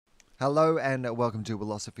Hello and welcome to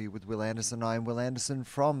Philosophy with Will Anderson. I am Will Anderson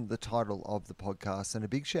from the title of the podcast, and a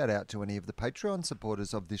big shout out to any of the Patreon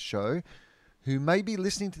supporters of this show who may be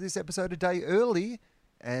listening to this episode a day early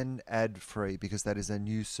and ad-free, because that is a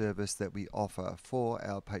new service that we offer for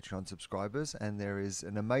our Patreon subscribers, and there is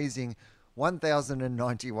an amazing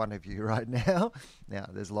 1,091 of you right now. Now,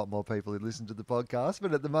 there's a lot more people who listen to the podcast,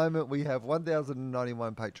 but at the moment we have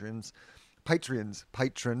 1,091 patrons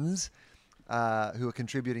who are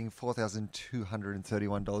contributing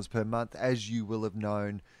 $4,231 per month, as you will have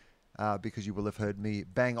known, because you will have heard me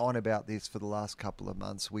bang on about this for the last couple of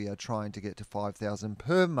months. We are trying to get to $5,000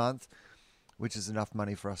 per month, which is enough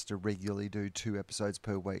money for us to regularly do 2 episodes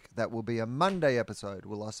per week. That will be a Monday episode.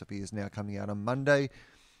 Philosophy is now coming out on Monday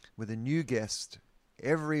with a new guest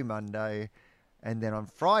every Monday. And then on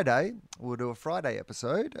Friday, we'll do a Friday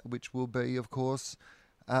episode, which will be, of course,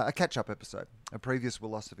 a catch-up episode. A previous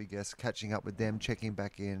Philosophy guest, catching up with them, checking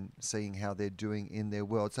back in, seeing how they're doing in their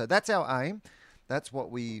world. So that's our aim. That's what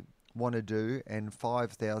we want to do, and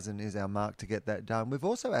 5,000 is our mark to get that done. We've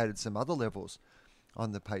also added some other levels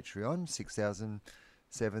on the Patreon, 6,000,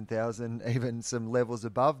 7,000, even some levels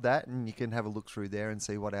above that, and you can have a look through there and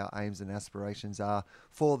see what our aims and aspirations are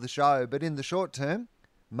for the show. But in the short term,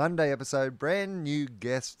 Monday episode, brand new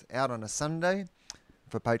guest out on a Sunday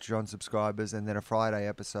for Patreon subscribers, and then a Friday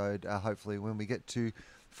episode, hopefully when we get to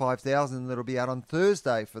 5,000, that'll be out on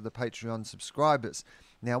Thursday for the Patreon subscribers.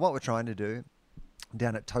 Now, what we're trying to do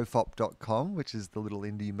down at tofop.com, which is the little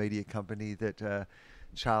indie media company that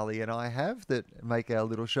Charlie and I have that make our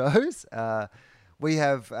little shows, we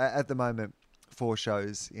have at the moment 4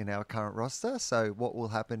 shows in our current roster. So what will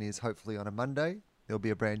happen is, hopefully on a Monday there'll be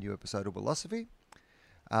a brand new episode of Philosophy.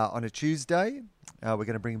 On a Tuesday, we're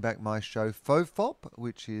going to bring back my show Fofop,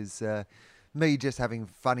 which is me just having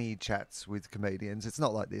funny chats with comedians. It's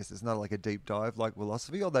not like this. It's not like a deep dive like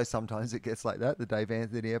Philosophy, although sometimes it gets like that. The Dave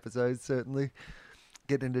Anthony episodes certainly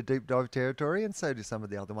get into deep dive territory, and so do some of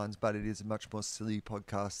the other ones. But it is a much more silly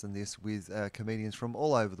podcast than this, with comedians from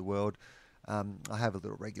all over the world. I have a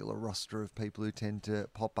little regular roster of people who tend to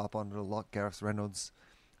pop up on it a lot. Gareth Reynolds,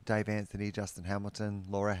 Dave Anthony, Justin Hamilton,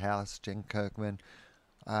 Laura House, Jen Kirkman,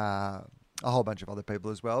 a whole bunch of other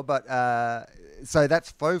people as well. But so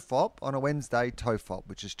that's Fofop. On a Wednesday, Tofop,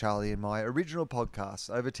 which is Charlie and my original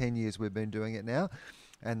podcast. Over 10 years we've been doing it now,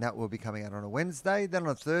 and that will be coming out on a Wednesday. Then on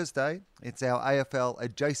a Thursday, it's our AFL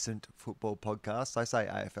adjacent football podcast. I say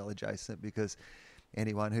AFL adjacent because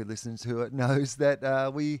anyone who listens to it knows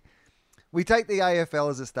that we take the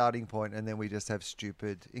AFL as a starting point, and then we just have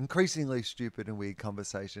increasingly stupid and weird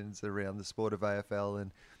conversations around the sport of AFL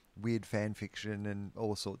and weird fan fiction and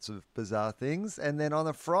all sorts of bizarre things. And then on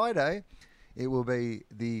a Friday, it will be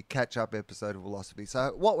the catch-up episode of Philosophy.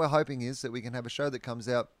 So what we're hoping is that we can have a show that comes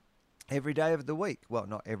out every day of the week. Well,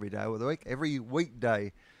 not every day of the week, every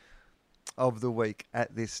weekday of the week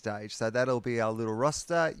at this stage. So that'll be our little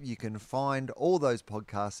roster. You can find all those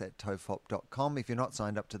podcasts at tofop.com. If you're not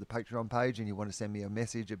signed up to the Patreon page and you want to send me a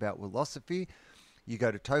message about Philosophy, you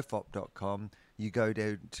go to tofop.com. You go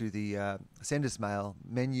down to the send us mail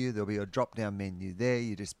menu. There'll be a drop-down menu there.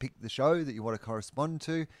 You just pick the show that you want to correspond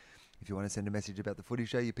to. If you want to send a message about the footy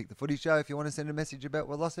show, you pick the footy show. If you want to send a message about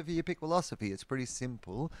Philosophy, you pick Philosophy. It's pretty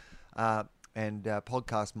simple. And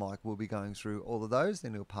Podcast Mike will be going through all of those.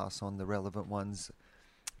 Then he'll pass on the relevant ones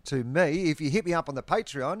to me. If you hit me up on the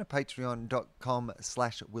Patreon,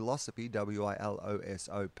 patreon.com/Willosophy,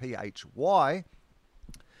 WILOSOPHY,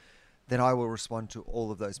 then I will respond to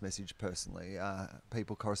all of those messages personally.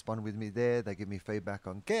 People correspond with me there. They give me feedback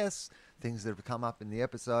on guests, things that have come up in the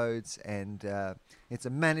episodes, and it's a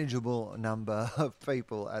manageable number of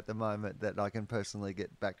people at the moment that I can personally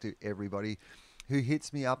get back to everybody who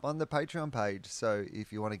hits me up on the Patreon page. So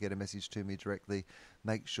if you want to get a message to me directly,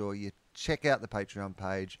 make sure you check out the Patreon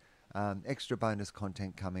page. Extra bonus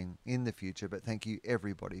content coming in the future. But thank you,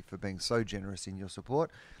 everybody, for being so generous in your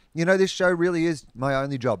support. You know, this show really is my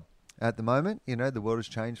only job at the moment. You know, the world has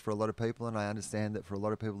changed for a lot of people, and I understand that for a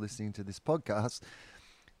lot of people listening to this podcast,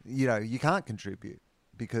 you know, you can't contribute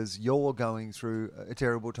because you're going through a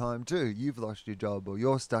terrible time too. You've lost your job, or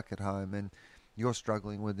you're stuck at home and you're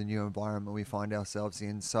struggling with the new environment we find ourselves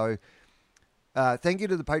in. So thank you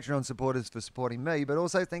to the Patreon supporters for supporting me, but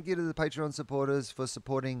also thank you to the Patreon supporters for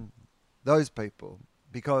supporting those people,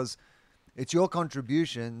 because it's your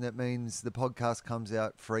contribution that means the podcast comes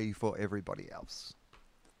out free for everybody else.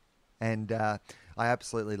 And I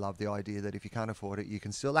absolutely love the idea that if you can't afford it, you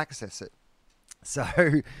can still access it. So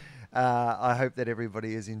I hope that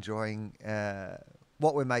everybody is enjoying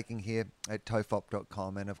what we're making here at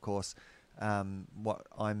tofop.com. And of course, what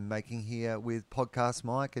I'm making here with Podcast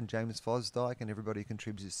Mike and James Fosdyke and everybody who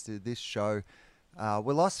contributes to this show.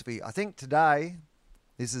 Willosophy, I think today,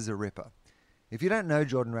 this is a ripper. If you don't know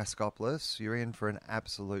Jordan Raskopoulos, you're in for an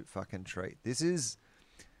absolute fucking treat. This is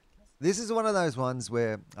one of those ones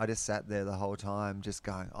where I just sat there the whole time just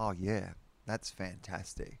going, oh yeah, that's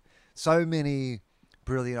fantastic. So many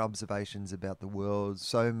brilliant observations about the world,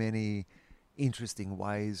 so many interesting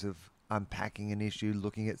ways of unpacking an issue,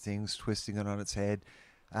 looking at things, twisting it on its head.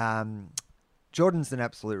 Jordan's an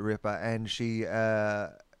absolute ripper, and she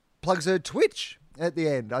plugs her Twitch at the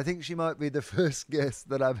end. I think she might be the first guest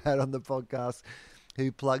that I've had on the podcast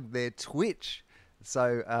who plugged their Twitch.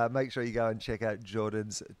 So make sure you go and check out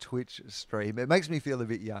Jordan's Twitch stream. It makes me feel a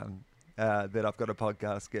bit young that I've got a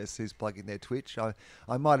podcast guest who's plugging their Twitch.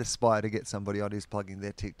 I might aspire to get somebody on who's plugging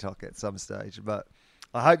their TikTok at some stage, but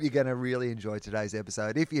I hope you're going to really enjoy today's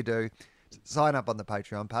episode. If you do, sign up on the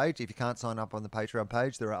Patreon page. If you can't sign up on the Patreon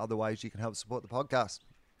page, there are other ways you can help support the podcast.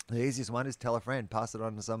 The easiest one is tell a friend, pass it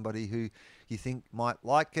on to somebody who you think might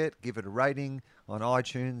like it, give it a rating on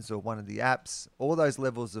iTunes or one of the apps. All those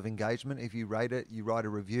levels of engagement, if you rate it, you write a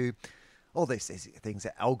review, all these things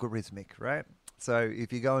are algorithmic, right? So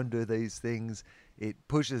if you go and do these things, it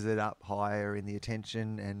pushes it up higher in the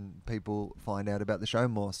attention and people find out about the show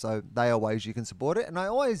more. So they are ways you can support it. And I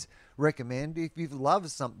always recommend, if you've loved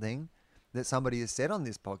something that somebody has said on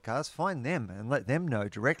this podcast, find them and let them know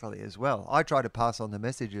directly as well. I try to pass on the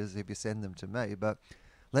messages if you send them to me, but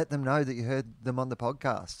let them know that you heard them on the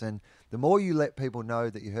podcast. And the more you let people know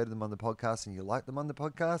that you heard them on the podcast and you like them on the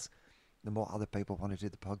podcast, the more other people want to do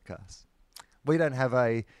the podcast. We don't have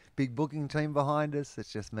a big booking team behind us.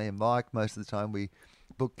 It's just me and Mike. Most of the time we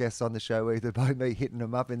book guests on the show either by me hitting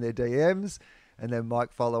them up in their DMs and then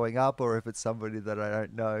Mike following up, or if it's somebody that I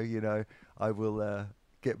don't know, I will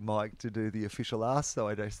get Mike to do the official ask so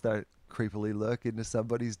I just don't creepily lurk into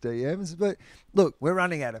somebody's DMs. But look, we're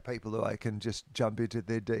running out of people who I can just jump into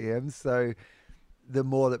their DMs. So the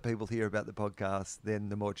more that people hear about the podcast, then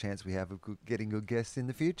the more chance we have of getting good guests in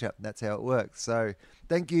the future. That's how it works. So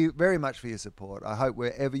thank you very much for your support. I hope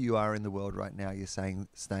wherever you are in the world right now, you're staying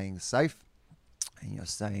safe and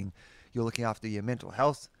you're looking after your mental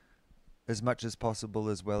health as much as possible,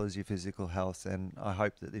 as well as your physical health. And I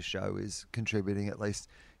hope that this show is contributing at least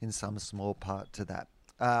in some small part to that.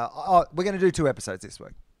 We're going to do 2 episodes this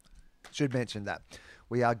week. Should mention that.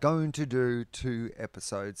 We are going to do 2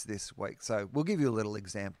 episodes this week. So we'll give you a little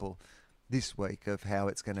example this week of how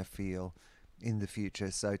it's going to feel in the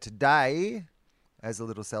future. So today, as a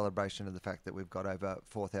little celebration of the fact that we've got over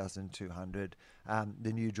 4,200,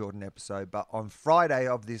 the new Jordan episode. But on Friday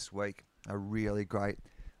of this week, a really great,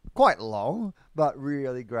 quite long, but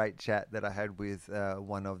really great chat that I had with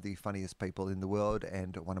one of the funniest people in the world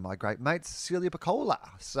and one of my great mates, Celia Piccola.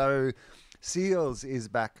 So Seals is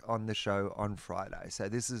back on the show on Friday. So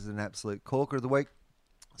this is an absolute corker of the week.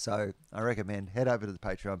 So I recommend head over to the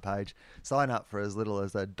Patreon page, sign up for as little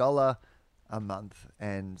as $1 a month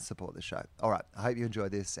and support the show. All right. I hope you enjoy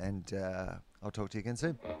this, and I'll talk to you again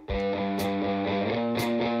soon.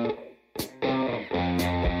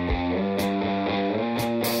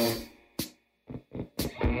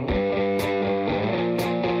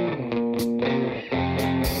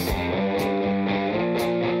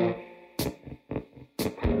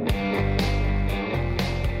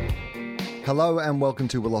 Hello and welcome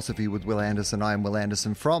to Willosophy with Will Anderson. I am Will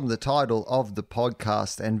Anderson from the title of the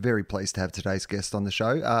podcast, and very pleased to have today's guest on the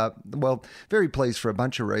show. Very pleased for a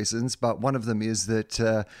bunch of reasons, but one of them is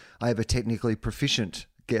that I have a technically proficient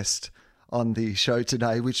guest on the show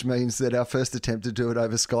today, which means that our first attempt to do it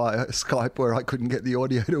over Skype, where I couldn't get the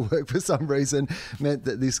audio to work for some reason, meant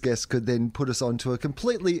that this guest could then put us onto a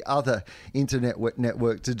completely other internet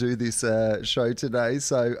network to do this show today.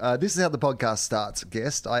 So this is how the podcast starts,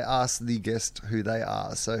 guest. I ask the guest who they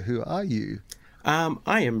are. So who are you?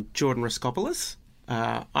 I am Jordan Raskopoulos.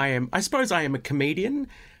 I suppose I am a comedian.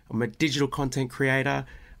 I'm a digital content creator.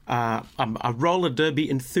 I'm a roller derby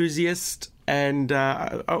enthusiast. And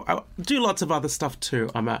I do lots of other stuff too.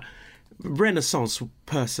 I'm a Renaissance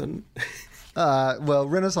person.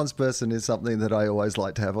 Renaissance person is something that I always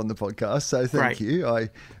like to have on the podcast. So thank you.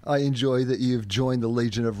 I enjoy that you've joined the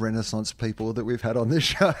legion of Renaissance people that we've had on this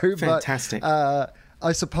show. Fantastic. But,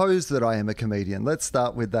 I suppose that I am a comedian. Let's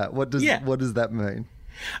start with that. What does that mean?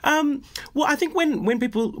 Well, I think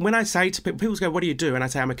when I say to people go, "What do you do?" and I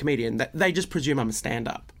say I'm a comedian, they just presume I'm a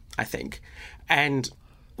stand-up, I think. And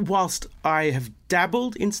whilst I have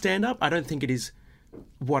dabbled in stand-up, I don't think it is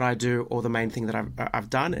what I do or the main thing that I've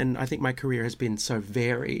done. And I think my career has been so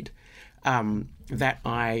varied that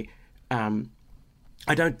I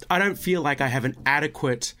don't feel like I have an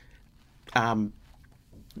adequate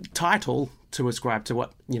title to ascribe to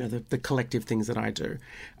what, the collective things that I do.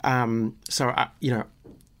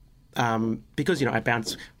 Because, I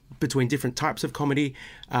bounce between different types of comedy,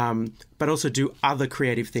 but also do other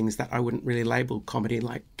creative things that I wouldn't really label comedy,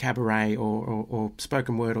 like cabaret or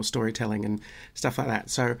spoken word or storytelling and stuff like that.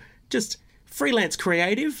 So just freelance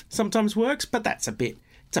creative sometimes works, but it's a bit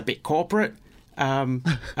corporate. And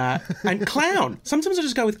clown. Sometimes I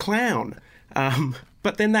just go with clown.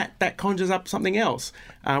 But then that conjures up something else,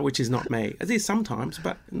 which is not me. It is sometimes,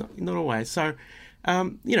 but not always. So,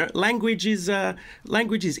 language is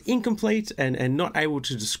incomplete and not able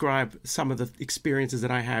to describe some of the experiences that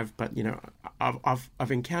I have. But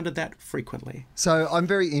I've encountered that frequently. So I'm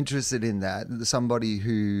very interested in that. Somebody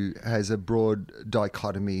who has a broad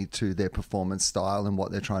dichotomy to their performance style and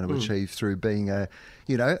what they're trying to achieve through being a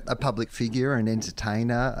public figure, an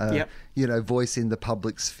entertainer, voice in the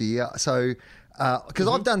public sphere. So. Because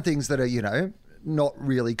I've done things that are, not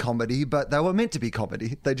really comedy, but they were meant to be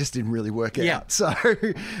comedy. They just didn't really work out. So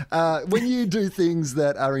when you do things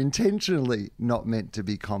that are intentionally not meant to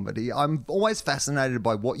be comedy, I'm always fascinated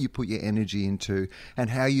by what you put your energy into and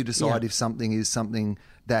how you decide if something is something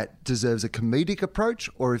that deserves a comedic approach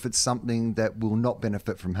or if it's something that will not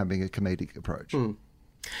benefit from having a comedic approach.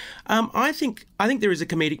 I think there is a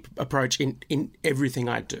comedic approach in everything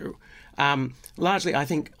I do. Largely, I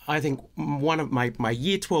think one of my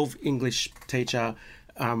Year 12 English teacher,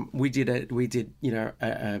 we did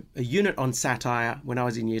a unit on satire when I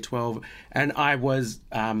was in Year 12, and I was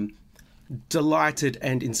delighted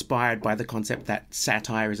and inspired by the concept that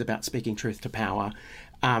satire is about speaking truth to power,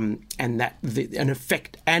 and that an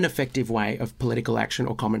effective way of political action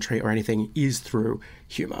or commentary or anything is through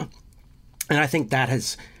humour. And I think that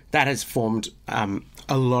has formed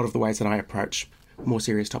a lot of the ways that I approach more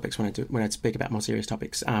serious topics when I speak about more serious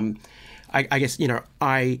topics. I guess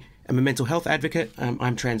I am a mental health advocate.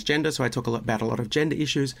 I'm transgender, so I talk about a lot of gender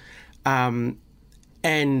issues, and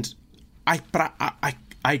I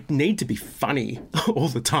need to be funny all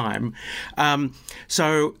the time.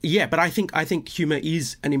 But I think humour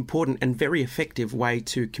is an important and very effective way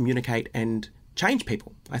to communicate and change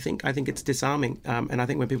people. I think it's disarming, and I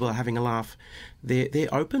think when people are having a laugh,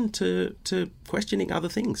 they're open to questioning other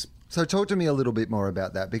things. So talk to me a little bit more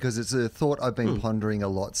about that, because it's a thought I've been pondering a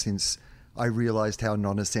lot since I realised how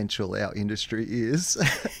non-essential our industry is,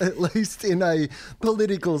 at least in a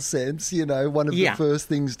political sense. One of the first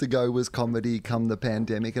things to go was comedy come the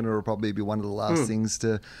pandemic, and it'll probably be one of the last things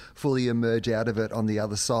to fully emerge out of it on the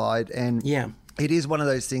other side. And it is one of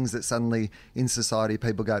those things that suddenly in society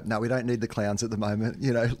people go, no, we don't need the clowns at the moment.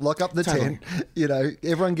 Lock up the tent.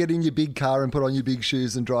 Everyone get in your big car and put on your big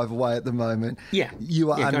shoes and drive away at the moment. Yeah.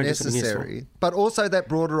 You are unnecessary. But also that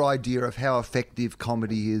broader idea of how effective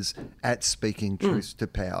comedy is at speaking truth to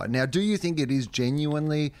power. Now, do you think it is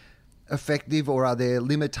genuinely effective, or are there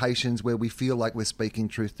limitations where we feel like we're speaking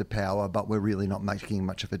truth to power but we're really not making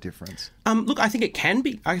much of a difference? Look, I think it can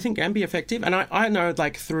be. I think it can be effective, and I know,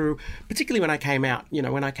 through, particularly when I came out,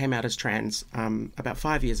 when I came out as trans about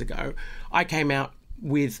 5 years ago, I came out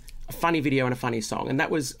with a funny video and a funny song, and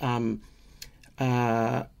that was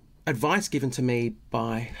advice given to me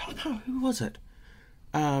by who was it?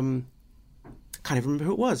 Can't even remember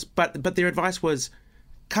who it was, but their advice was,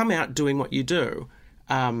 come out doing what you do.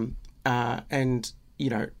 And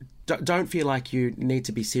don't feel like you need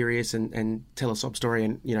to be serious and tell a sob story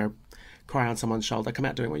and cry on someone's shoulder. Come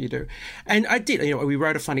out doing what you do, and I did. We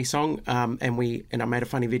wrote a funny song, and I made a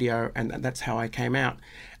funny video, and that's how I came out.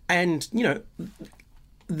 And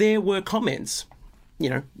there were comments.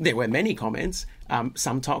 There were many comments,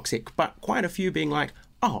 some toxic, but quite a few being like,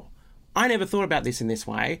 "Oh, I never thought about this in this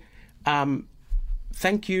way.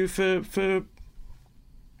 Thank you for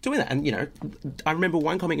doing that." And, I remember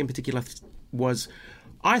one comment in particular was,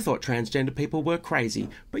 I thought transgender people were crazy,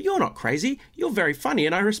 but you're not crazy. You're very funny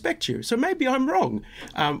and I respect you. So maybe I'm wrong,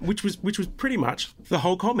 which was pretty much the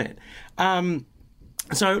whole comment.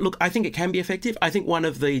 So, look, I think it can be effective. I think one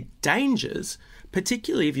of the dangers,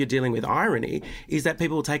 particularly if you're dealing with irony, is that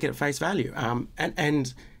people will take it at face value.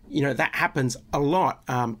 And that happens a lot,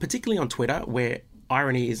 particularly on Twitter, where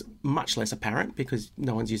irony is much less apparent because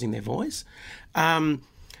no one's using their voice.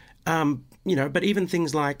 But even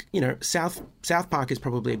things like, South Park is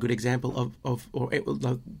probably a good example of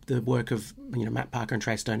the work of, Matt Parker and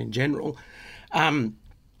Trey Stone in general,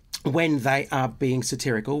 when they are being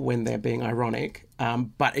satirical, when they're being ironic,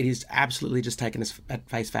 but it is absolutely just taken at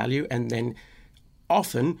face value and then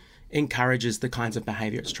often encourages the kinds of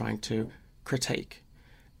behaviour it's trying to critique.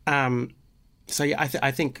 I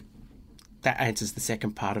think that answers the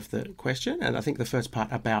second part of the question, and I think the first part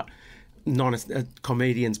about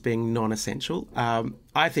comedians being non-essential.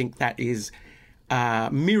 I think that is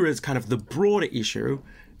mirrors kind of the broader issue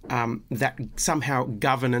that somehow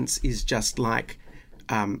governance is just like,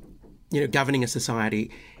 governing a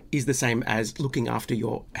society is the same as looking after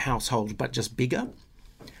your household, but just bigger.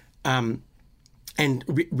 And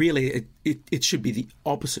really, it should be the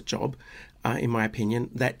opposite job, in my opinion,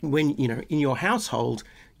 that when, in your household,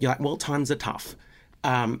 you're like, well, times are tough.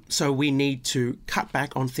 So we need to cut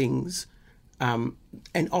back on things. And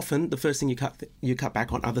often the first thing you cut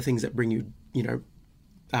back on are the things that bring you,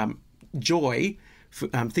 joy,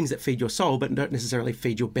 things that feed your soul, but don't necessarily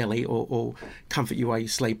feed your belly or comfort you while you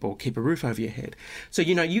sleep or keep a roof over your head. So,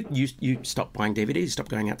 you stop buying DVDs, you stop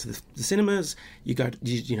going out to the cinemas, you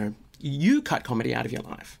cut comedy out of your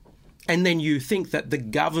life. And then you think that the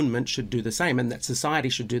government should do the same and that society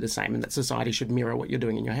should do the same and that society should mirror what you're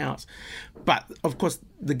doing in your house. But, of course,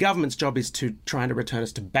 the government's job is to try to return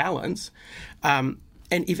us to balance. And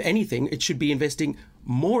if anything, it should be investing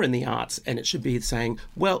more in the arts, and it should be saying,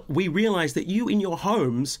 well, we realise that you in your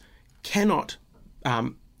homes cannot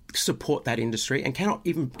support that industry and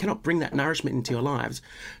cannot bring that nourishment into your lives.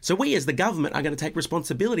 So we as the government are going to take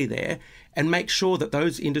responsibility there and make sure that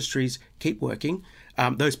those industries keep working,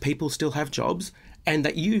 those people still have jobs, and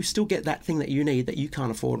that you still get that thing that you need that you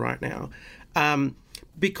can't afford right now.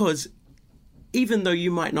 Because even though you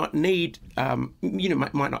might not need,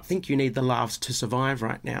 might not think you need the laughs to survive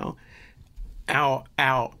right now, our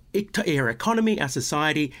economy, our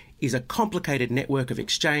society is a complicated network of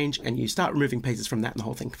exchange, and you start removing pieces from that and the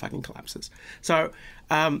whole thing fucking collapses. So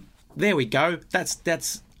there we go.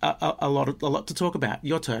 That's a lot to talk about.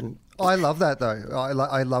 Your turn. I love that, though.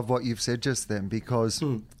 I love what you've said just then, because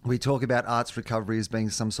we talk about arts recovery as being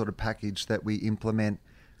some sort of package that we implement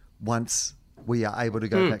once we are able to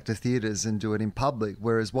go back to theatres and do it in public.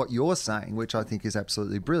 Whereas what you're saying, which I think is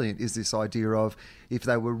absolutely brilliant, is this idea of if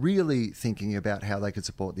they were really thinking about how they could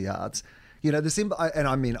support the arts, and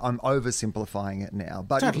I'm oversimplifying it now,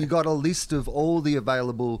 but Totally. if you got a list of all the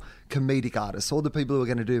available comedic artists, all the people who are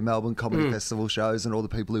going to do Melbourne Comedy Festival shows and all the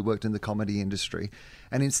people who worked in the comedy industry,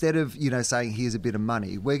 and instead of, saying, here's a bit of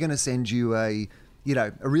money, we're going to send you a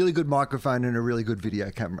really good microphone and a really good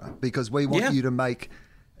video camera, because we want you to make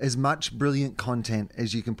as much brilliant content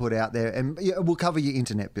as you can put out there, and we'll cover your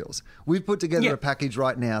internet bills. We've put together a package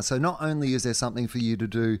right now, so not only is there something for you to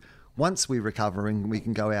do once we recover and we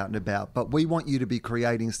can go out and about, but we want you to be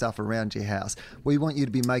creating stuff around your house. We want you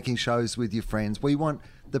to be making shows with your friends. We want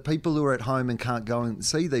the people who are at home and can't go and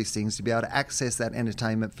see these things to be able to access that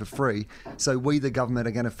entertainment for free. So we, the government,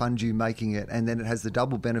 are going to fund you making it, and then it has the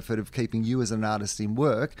double benefit of keeping you as an artist in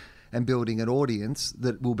work and building an audience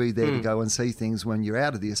that will be there to go and see things when you're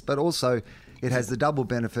out of this. But also, it has the double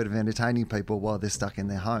benefit of entertaining people while they're stuck in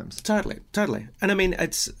their homes. Totally. And I mean,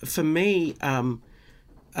 it's, for me, I'm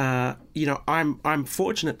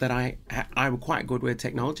fortunate that I'm quite good with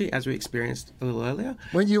technology, as we experienced a little earlier.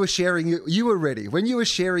 When you were sharing, you were ready. When you were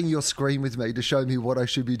sharing your screen with me to show me what I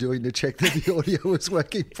should be doing to check that the audio was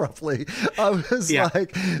working properly, I was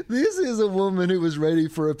like, this is a woman who was ready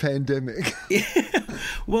for a pandemic.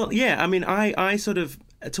 Well, yeah. I mean, I sort of,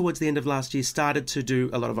 towards the end of last year, started to do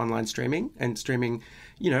a lot of online streaming,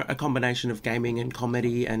 a combination of gaming and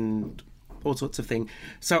comedy and all sorts of things.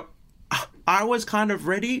 So I was kind of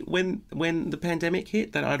ready when the pandemic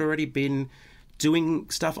hit, that I'd already been doing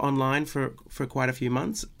stuff online for quite a few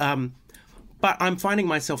months. But I'm finding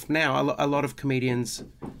myself now, a lot of comedians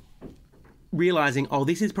realising,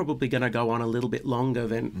 this is probably going to go on a little bit longer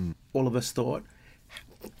than all of us thought.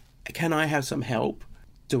 Can I have some help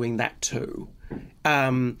doing that too?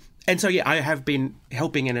 And so, I have been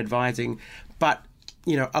helping and advising, but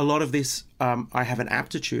a lot of this I have an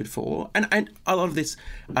aptitude for, and a lot of this,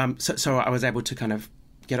 so I was able to kind of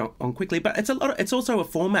get on quickly. But it's also a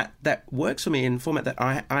format that works for me, and a format that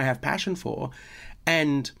I have passion for,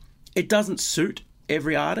 and it doesn't suit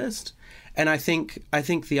every artist. And I think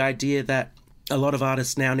the idea that a lot of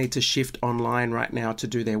artists now need to shift online right now to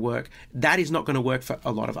do their work, that is not going to work for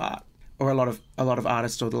a lot of art, or a lot of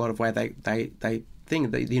artists, or a lot of way they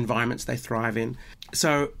think, the environments they thrive in.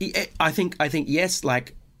 So I think yes,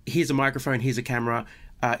 like, here's a microphone, here's a camera,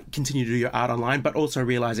 continue to do your art online, but also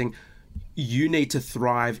realizing you need to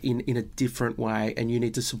thrive in a different way, and you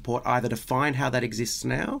need to support, either to find how that exists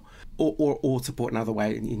now, or support another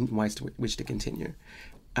way, in ways to which to continue.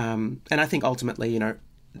 And I think ultimately,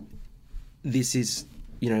 this is,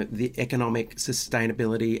 the economic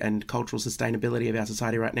sustainability and cultural sustainability of our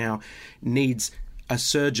society right now needs a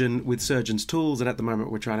surgeon with surgeon's tools, and at the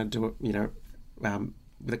moment we're trying to do it,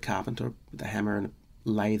 with a carpenter with a hammer and a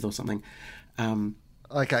lathe or something.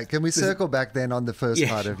 Okay, can we circle back then on the first Yeah,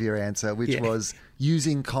 part of your answer, which Yeah. was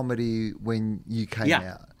using comedy when you came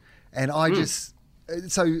Yeah. out? And I just,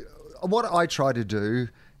 so what I try to do,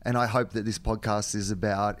 and I hope that this podcast is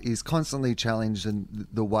about, is constantly challenge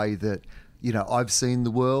the way that, you know, I've seen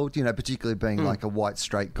the world, you know, particularly being like a white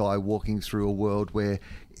straight guy walking through a world where,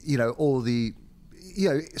 you know, all the, you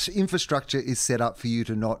know, infrastructure is set up for you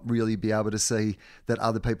to not really be able to see that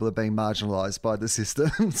other people are being marginalised by the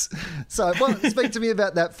systems. So, well, speak to me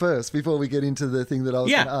about that first before we get into the thing that I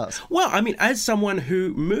was going to ask. Well, I mean, as someone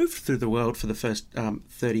who moved through the world for the first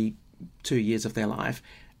 32 years of their life,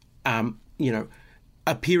 you know,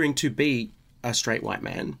 appearing to be a straight white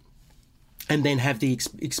man, and then have the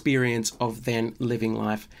experience of then living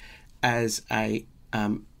life as a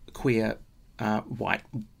queer white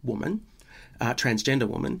woman, transgender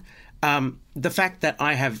woman, the fact that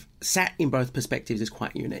I have sat in both perspectives is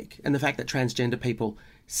quite unique. And the fact that transgender people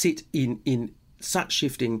sit in such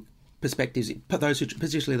shifting perspectives,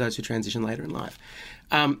 particularly those who transition later in life.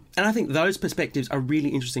 And I think those perspectives are really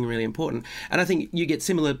interesting and really important. And I think you get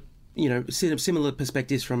similar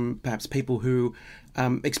perspectives from perhaps people who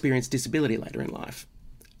experience disability later in life.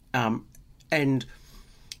 And,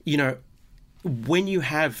 you know, when you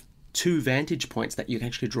have two vantage points that you can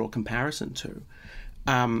actually draw comparison to,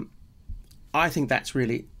 I think that's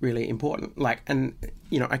really, really important. Like, and,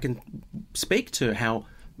 you know, I can speak to how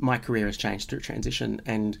my career has changed through transition,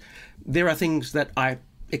 and there are things that I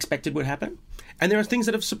expected would happen, and there are things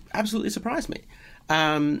that have absolutely surprised me.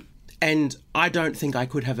 And I don't think I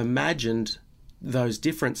could have imagined those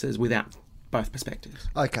differences without both perspectives.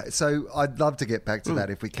 Okay, so I'd love to get back to that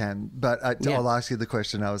if we can, but I'll ask you the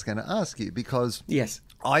question I was going to ask you, because Yes.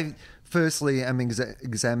 I firstly am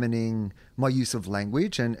examining my use of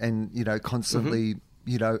language and you know, constantly,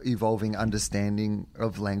 you know, evolving understanding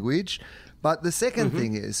of language. But the second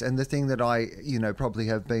thing is, and the thing that I, you know, probably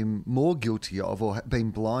have been more guilty of or been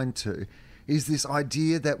blind to, is this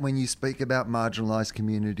idea that when you speak about marginalised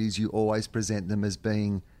communities, you always present them as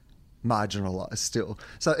being marginalised still.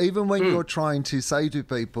 So even when you're trying to say to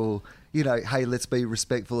people, you know, hey, let's be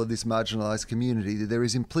respectful of this marginalised community, there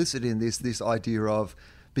is implicit in this idea of,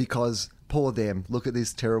 because poor them, look at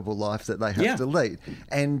this terrible life that they have to lead.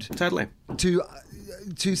 And Totally.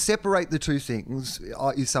 to separate the two things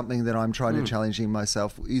is something that I'm trying to challenge in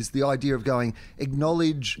myself, is the idea of going,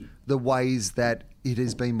 acknowledge the ways that it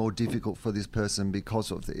has been more difficult for this person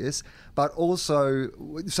because of this, but also,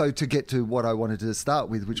 so to get to what I wanted to start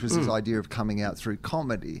with, which was this idea of coming out through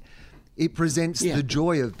comedy, it presents the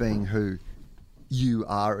joy of being who you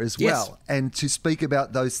are as well. And to speak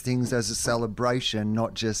about those things as a celebration,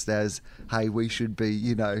 not just as, hey, we should be,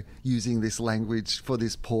 you know, using this language for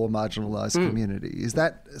this poor marginalised community.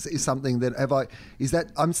 That's something that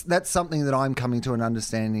I'm coming to an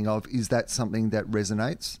understanding of. Is that something that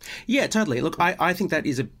resonates? Yeah, totally. Look, I think that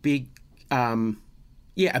is a big, a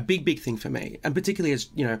big thing for me. And particularly as,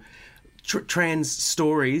 you know, trans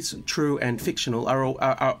stories, true and fictional,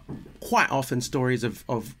 are quite often stories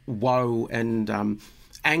of woe and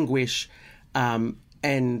anguish.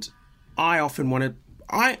 And I often want to...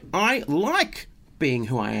 I like being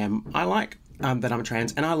who I am. I like that I'm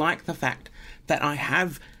trans, and I like the fact that I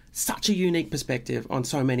have such a unique perspective on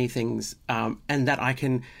so many things, and that I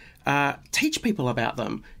can teach people about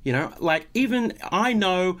them. You know, like, even I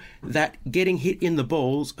know that getting hit in the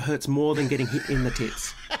balls hurts more than getting hit in the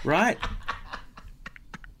tits, right?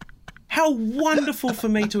 How wonderful for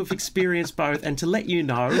me to have experienced both and to let you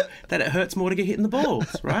know that it hurts more to get hit in the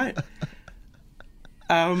balls, right?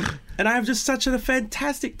 And I have just such a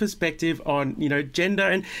fantastic perspective on, you know, gender,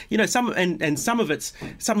 and, you know, some of it's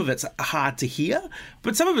hard to hear,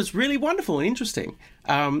 but some of it's really wonderful and interesting.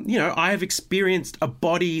 You know, I have experienced a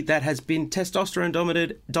body that has been testosterone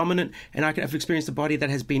dominant, and I have experienced a body that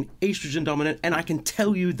has been estrogen dominant, and I can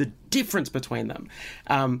tell you the difference between them.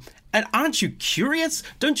 And aren't you curious?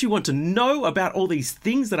 Don't you want to know about all these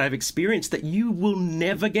things that I've experienced that you will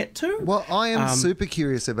never get to? Well, I am super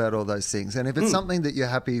curious about all those things, and if it's something that you're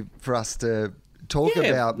happy for us to talk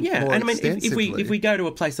about more and I mean, extensively. if we go to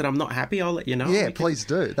a place that I'm not happy, I'll let you know. Yeah, please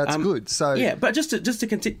do. That's good. So yeah, but just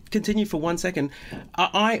to continue for 1 second,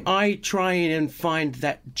 I try and find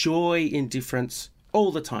that joy in difference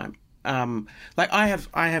all the time. Like, I have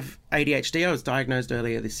ADHD. I was diagnosed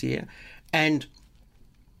earlier this year, and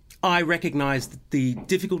I recognise the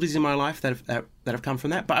difficulties in my life that have come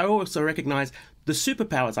from that, but I also recognise the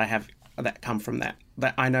superpowers I have that come from that.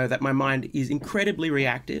 That I know that my mind is incredibly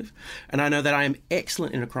reactive, and I know that I am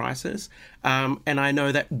excellent in a crisis, and I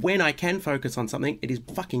know that when I can focus on something, it is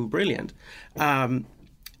fucking brilliant. And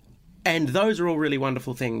those are all really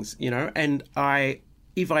wonderful things, you know. And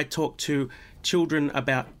if I talk to children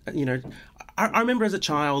about, I remember as a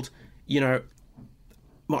child, well,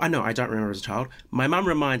 I know I don't remember as a child. My mum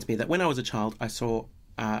reminds me that when I was a child, I saw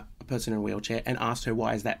a person in a wheelchair and asked her,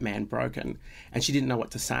 why is that man broken? And she didn't know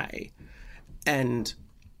what to say. And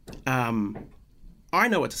I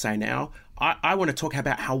know what to say now. I want to talk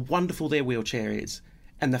about how wonderful their wheelchair is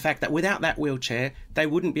and the fact that without that wheelchair, they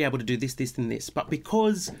wouldn't be able to do this, this, and this. But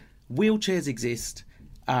because wheelchairs exist,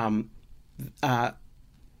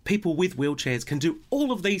 people with wheelchairs can do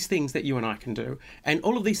all of these things that you and I can do, and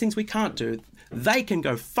all of these things we can't do. They can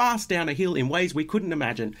go fast down a hill in ways we couldn't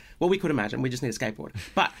imagine. Well, we could imagine. We just need a skateboard.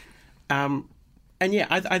 But, and yeah,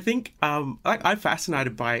 I think I'm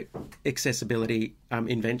fascinated by accessibility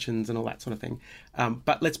inventions and all that sort of thing.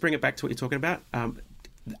 But let's bring it back to what you're talking about.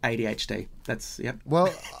 ADHD. That's, yep.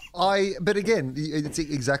 Well, but again, it's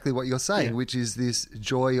exactly what you're saying, which is this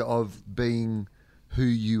joy of being who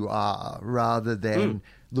you are rather than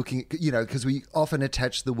looking, because we often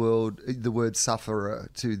attach the word sufferer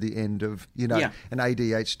to the end of, an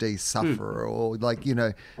ADHD sufferer or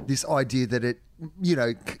this idea that it,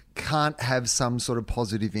 can't have some sort of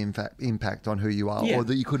positive impact on who you are or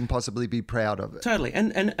that you couldn't possibly be proud of it. Totally.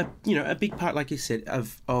 And a big part, like you said,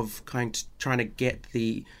 of trying to get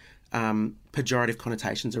the pejorative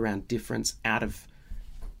connotations around difference out of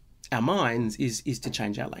our minds is to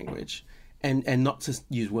change our language. And not to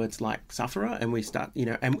use words like sufferer, and we start,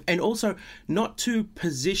 and also not to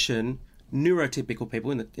position neurotypical people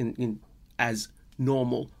in as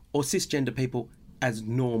normal, or cisgender people as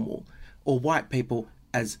normal, or white people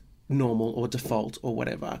as normal or default or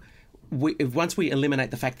whatever. Once we eliminate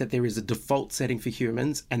the fact that there is a default setting for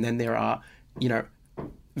humans, and then there are,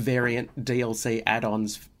 variant DLC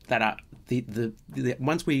add-ons that are the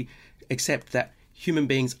once we accept that human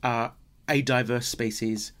beings are a diverse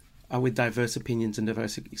species with diverse opinions and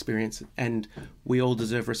diverse experience, and we all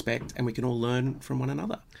deserve respect, and we can all learn from one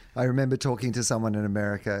another. I remember talking to someone in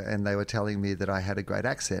America, and they were telling me that I had a great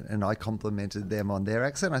accent, and I complimented them on their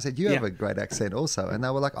accent. I said, you have a great accent also. And they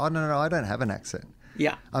were like, oh, no, I don't have an accent.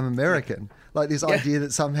 Yeah. I'm American. Like this idea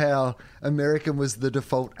that somehow American was the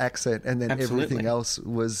default accent and then everything else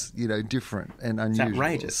was, different and unusual. It's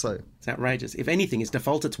outrageous. It's outrageous. If anything is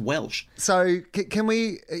default, it's Welsh. So can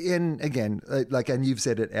we, and again, and you've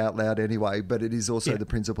said it out loud anyway, but it is also the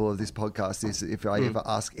principle of this podcast is if I ever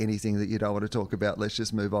ask anything that you don't want to talk about, let's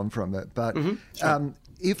just move on from it. But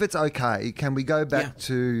if it's okay, can we go back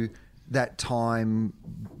to that time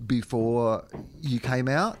before you came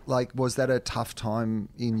out? Like, was that a tough time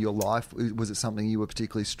in your life? Was it something you were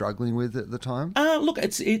particularly struggling with at the time? Look,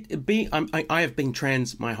 I have been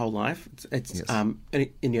trans my whole life.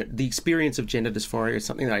 The experience of gender dysphoria is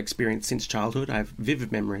something that I experienced since childhood. I have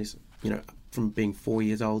vivid memories, from being 4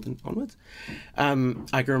 years old and onwards.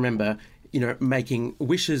 I can remember, making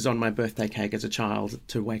wishes on my birthday cake as a child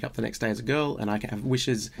to wake up the next day as a girl, and I can have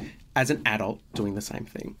wishes as an adult doing the same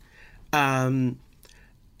thing.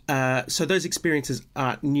 So those experiences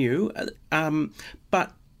aren't new.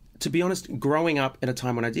 But to be honest, growing up at a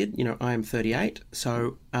time when I did, I am 38.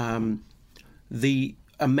 So the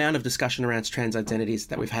amount of discussion around trans identities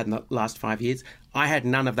that we've had in the last 5 years, I had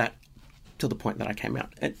none of that till the point that I came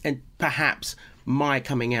out. And perhaps my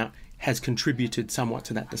coming out has contributed somewhat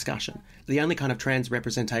to that discussion. The only kind of trans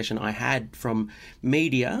representation I had from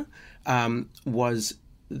media was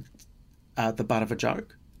the butt of a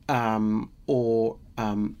joke. Or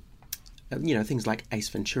things like Ace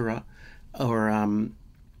Ventura or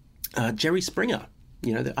Jerry Springer.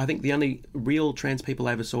 I think the only real trans people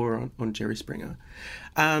I ever saw were on Jerry Springer.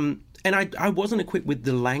 And I wasn't equipped with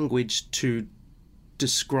the language to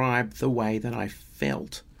describe the way that I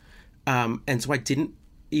felt. And so I didn't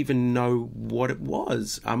even know what it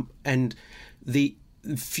was. And the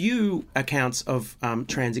few accounts of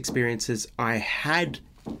trans experiences I had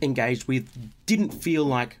engaged with didn't feel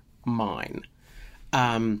like mine,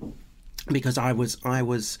 because I was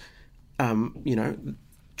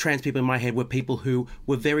trans people in my head were people who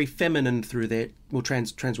were very feminine through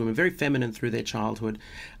trans women very feminine through their childhood,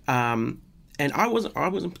 and I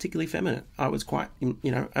wasn't particularly feminine. I was quite,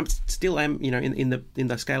 I still am, in the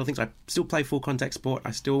scale of things. I still play full contact sport.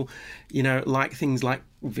 I still, like things like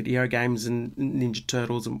video games and Ninja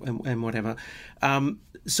Turtles and whatever.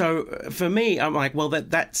 So for me, I'm like, well,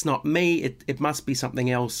 that's not me. It must be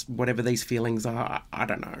something else. Whatever these feelings are, I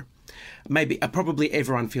don't know. Maybe probably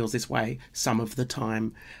everyone feels this way some of the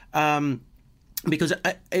time, because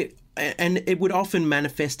it would often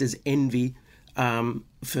manifest as envy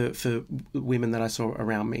for women that I saw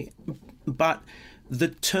around me. But the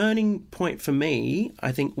turning point for me,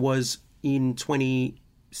 I think, was in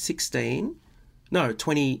 2014.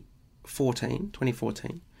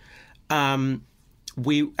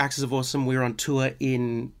 we, Axis of Awesome, we were on tour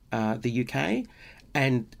in the UK,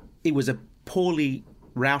 and it was a poorly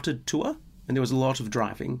routed tour, and there was a lot of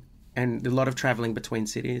driving and a lot of travelling between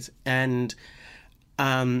cities. And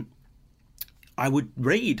I would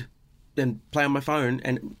read and play on my phone,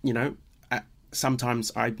 and,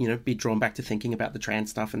 sometimes I'd, be drawn back to thinking about the trans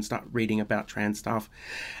stuff and start reading about trans stuff,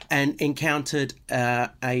 and encountered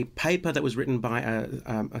a paper that was written by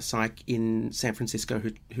a psych in San Francisco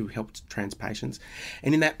who helped trans patients.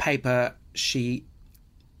 And in that paper, she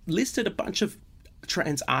listed a bunch of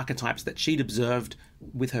trans archetypes that she'd observed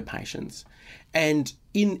with her patients. And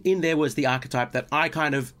in there was the archetype that I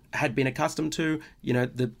kind of had been accustomed to,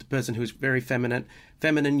 the person who's very feminine.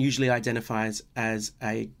 Feminine usually identifies as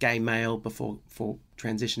a gay male before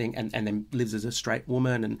transitioning, and then lives as a straight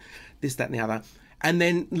woman, and this, that, and the other. And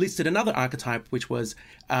then listed another archetype, which was,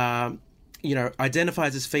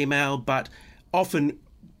 identifies as female, but often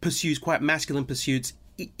pursues quite masculine pursuits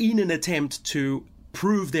in an attempt to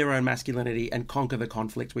prove their own masculinity and conquer the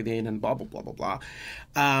conflict within, and blah, blah, blah, blah, blah.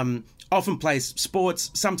 Often plays sports,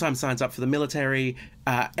 sometimes signs up for the military,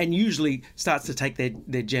 and usually starts to take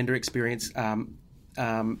their gender experience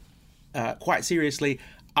quite seriously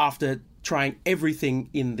after trying everything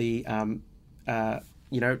in the,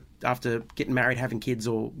 after getting married, having kids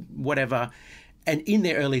or whatever. And in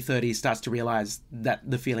their early 30s starts to realise that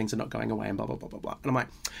the feelings are not going away and blah, blah, blah, blah, blah. And I'm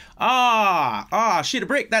like, shit a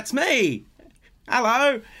brick, that's me.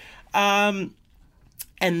 Hello.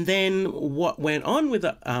 And then what went on with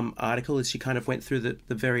the article is she kind of went through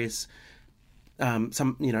the various,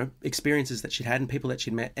 experiences that she'd had and people that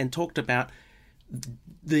she'd met, and talked about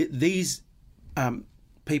these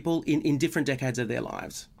people in different decades of their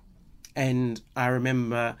lives. And I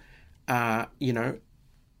remember,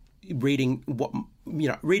 reading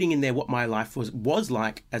in there what my life was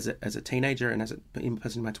like as a teenager and as a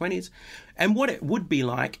person in my 20s, and what it would be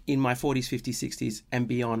like in my 40s, 50s, 60s and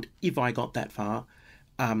beyond if I got that far,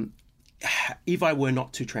 if I were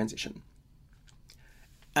not to transition.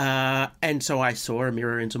 And so I saw a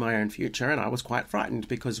mirror into my own future, and I was quite frightened,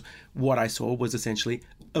 because what I saw was essentially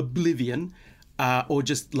oblivion, or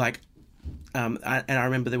just like, and I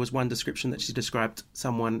remember there was one description that she described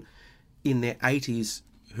someone in their 80s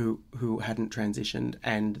who hadn't transitioned,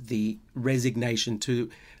 and the resignation to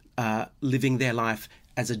living their life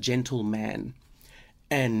as a gentleman.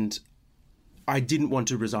 And I didn't want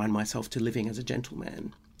to resign myself to living as a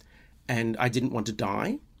gentleman, and I didn't want to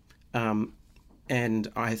die. And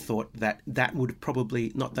I thought that would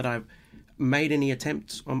probably, not that I've made any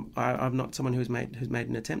attempts. I'm not someone who's made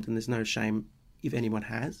an attempt, and there's no shame if anyone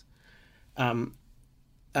has. But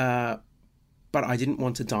I didn't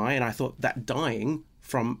want to die, and I thought that dying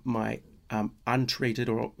from my untreated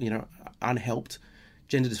or unhelped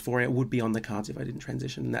gender dysphoria would be on the cards if I didn't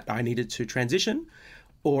transition, and that I needed to transition,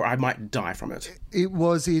 or I might die from it.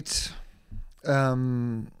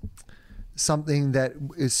 Something that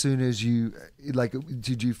as soon as you,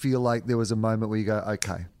 did you feel like there was a moment where you go,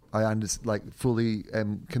 okay, I fully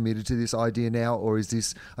am committed to this idea now? Or is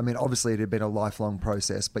this, obviously it had been a lifelong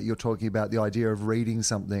process, but you're talking about the idea of reading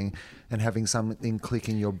something and having something click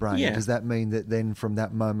in your brain. Yeah. Does that mean that then from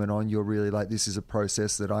that moment on, you're really like, this is a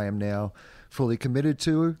process that I am now fully committed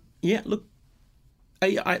to? Yeah, look,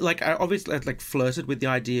 I obviously flirted with the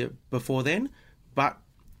idea before then, but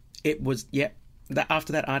it was,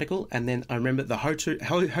 after that article, and then I remember the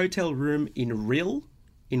hotel room in Rhyl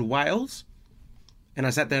in Wales, and I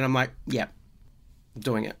sat there and I'm like,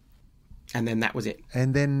 doing it. And then that was it.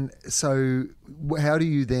 And then, so how do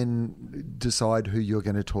you then decide who you're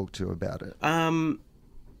going to talk to about it?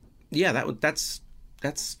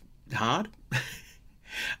 That's hard.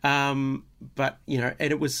 But and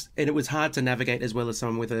it was hard to navigate as well as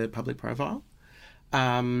someone with a public profile.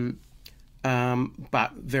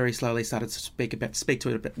 But very slowly started to speak to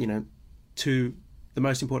it a bit, to the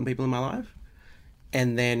most important people in my life.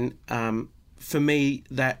 And then for me,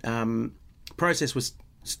 that process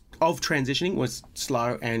of transitioning was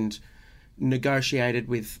slow and negotiated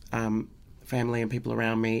with family and people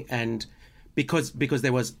around me. And because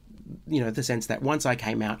there was, the sense that once I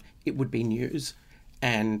came out, it would be news,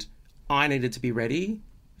 and I needed to be ready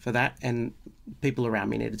for that, and people around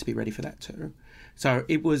me needed to be ready for that too. So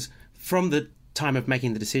it was, from the time of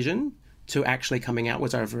making the decision to actually coming out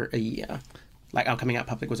was over a year. Our coming out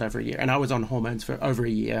public was over a year. And I was on hormones for over a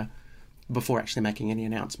year before actually making any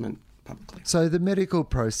announcement publicly. So the medical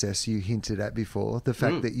process you hinted at before, the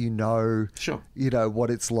fact that Sure. What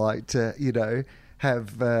it's like to,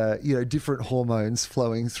 have different hormones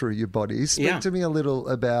flowing through your body. Speak Yeah. to me a little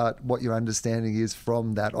about what your understanding is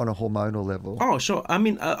from that on a hormonal level. Oh, sure. I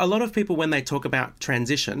mean, a lot of people, when they talk about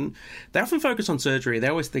transition, they often focus on surgery. They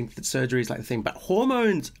always think that surgery is like the thing, but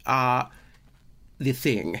hormones are the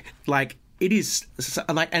thing. Like, it is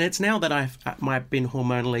like, and it's now that I've been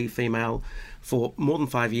hormonally female for more than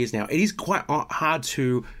 5 years now. It is quite hard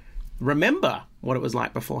to remember what it was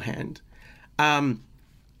like beforehand.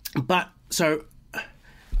 But so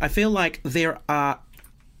I feel like there are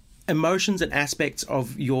emotions and aspects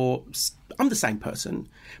of I'm the same person,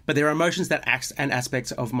 but there are emotions that and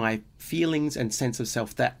aspects of my feelings and sense of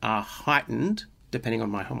self that are heightened depending on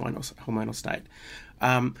my hormonal state.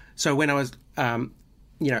 So when I was,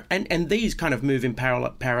 and these kind of move in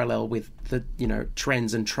parallel with the,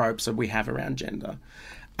 trends and tropes that we have around gender.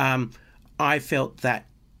 I felt that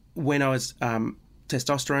when I was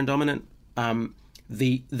testosterone dominant,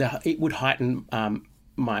 it would heighten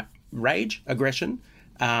my rage, aggression,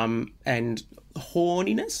 and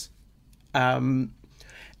horniness, and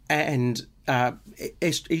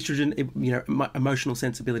estrogen. My emotional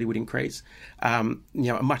sensibility would increase. I'm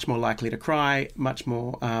much more likely to cry, much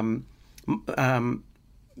more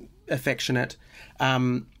affectionate.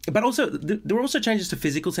 But also, there were also changes to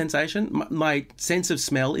physical sensation. My sense of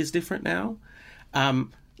smell is different now. I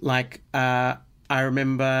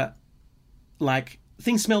remember,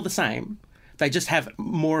 things smell the same. They just have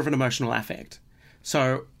more of an emotional affect.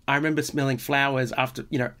 So I remember smelling flowers after,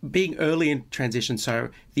 being early in transition, so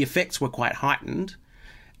the effects were quite heightened,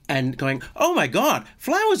 and going, oh my God,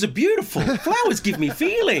 flowers are beautiful. Flowers give me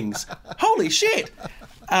feelings. Holy shit.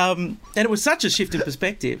 And it was such a shift in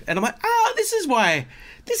perspective. And I'm like, this is why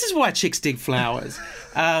chicks dig flowers.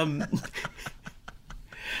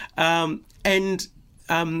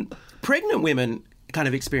 Pregnant women kind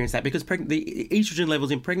of experience that because the estrogen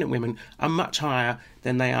levels in pregnant women are much higher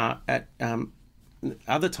than they are at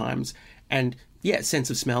other times. And sense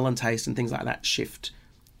of smell and taste and things like that shift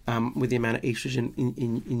with the amount of estrogen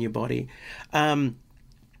in your body. But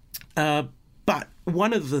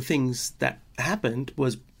one of the things that happened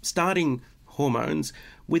was, starting hormones,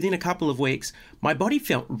 within a couple of weeks, my body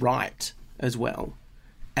felt right as well.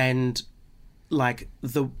 And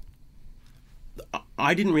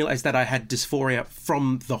I didn't realize that I had dysphoria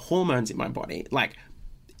from the hormones in my body.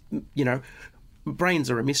 Brains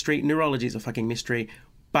are a mystery. Neurology is a fucking mystery.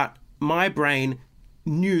 But my brain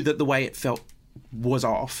knew that the way it felt was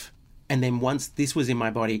off. And then once this was in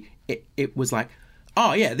my body, it was like,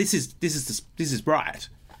 oh yeah, this is right.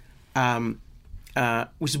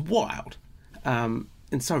 Which is wild.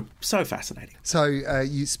 And so fascinating. So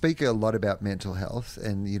you speak a lot about mental health,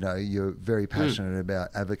 and you're very passionate about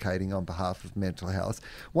advocating on behalf of mental health.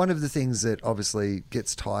 One of the things that obviously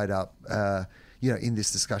gets tied up, in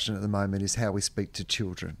this discussion at the moment is how we speak to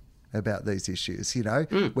children about these issues.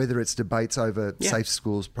 Whether it's debates over safe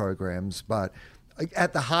schools programs, but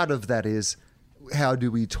at the heart of that is, how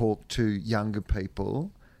do we talk to younger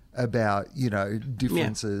people about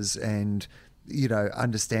differences and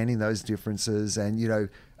understanding those differences, and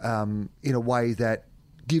in a way that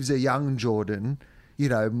gives a young Jordan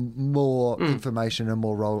more information and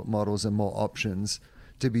more role models and more options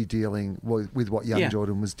to be dealing with what young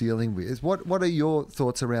Jordan was dealing with. What are your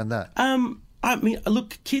thoughts around that? I mean,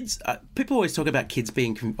 look, kids. People always talk about kids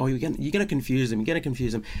being. You're going to confuse them. You're going to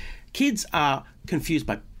confuse them. Kids are confused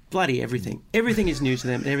by bloody everything. Everything is new to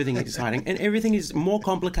them. Everything is exciting, and everything is more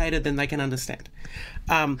complicated than they can understand.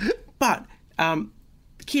 But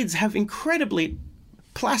kids have incredibly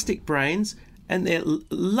plastic brains, and they're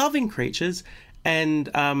loving creatures, and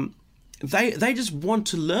they just want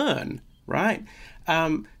to learn, right?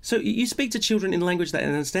 So you speak to children in language they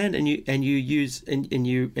understand, and you use and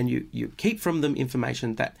you keep from them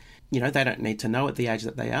information that they don't need to know at the age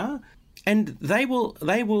that they are, and they will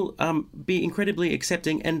be incredibly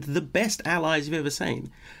accepting and the best allies you've ever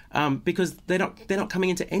seen, because they're not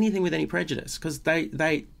coming into anything with any prejudice, because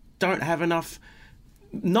they don't have enough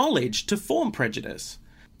knowledge to form prejudice.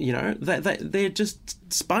 They're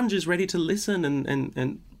just sponges ready to listen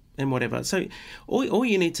and whatever. So all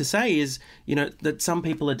you need to say is, that some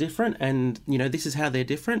people are different, and, this is how they're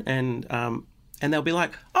different, and they'll be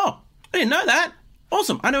like, oh, I didn't know that.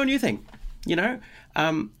 Awesome. I know a new thing,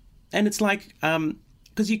 and it's like,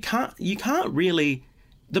 because you can't really,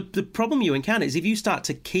 the problem you encounter is if you start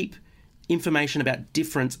to keep information about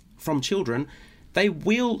difference from children, they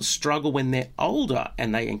will struggle when they're older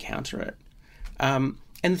and they encounter it. And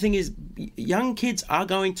the thing is, young kids are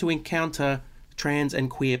going to encounter trans and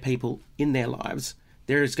queer people in their lives.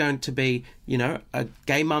 There is going to be,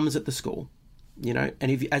 gay mums at the school, and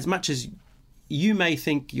if as much as you may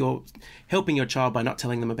think you're helping your child by not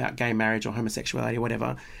telling them about gay marriage or homosexuality or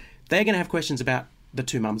whatever. They're going to have questions about the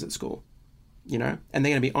two mums at school, you know, and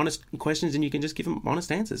they're going to be honest questions, and you can just give them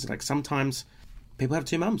honest answers. Like, sometimes people have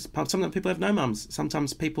two mums, sometimes people have no mums,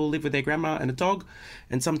 sometimes people live with their grandma and a dog,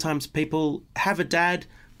 and sometimes people have a dad,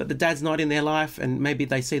 but the dad's not in their life, and maybe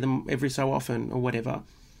they see them every so often or whatever.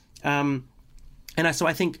 So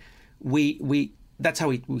I think we that's how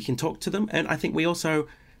we can talk to them, and I think we also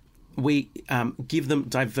give them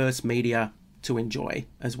diverse media to enjoy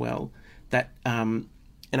as well. That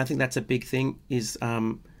and I think that's a big thing, is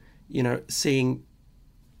seeing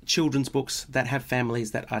children's books that have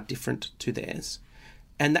families that are different to theirs,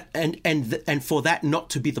 and for that not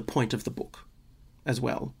to be the point of the book as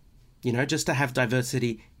well. You know, just to have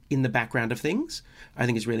diversity in the background of things, I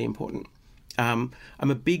think is really important. I'm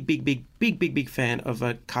a big fan of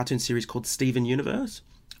a cartoon series called Steven Universe,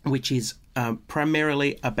 which is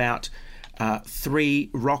primarily about 3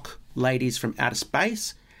 rock ladies from outer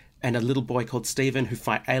space and a little boy called Steven who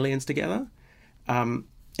fight aliens together. And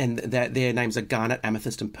their names are Garnet,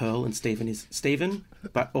 Amethyst, and Pearl, and Steven is Steven,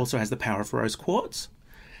 but also has the power of rose quartz.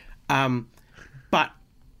 But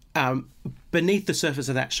beneath the surface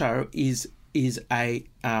of that show is a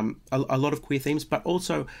lot of queer themes, but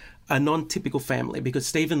also a non-typical family, because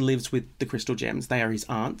Steven lives with the Crystal Gems. They are his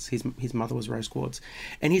aunts. His mother was rose quartz,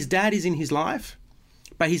 and his dad is in his life,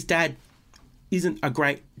 but his dad isn't a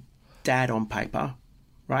great dad on paper,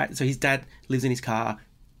 right? So his dad lives in his car,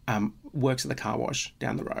 works at the car wash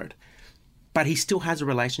down the road, but he still has a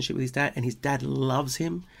relationship with his dad, and his dad loves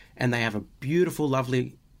him, and they have a beautiful,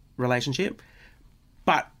 lovely relationship,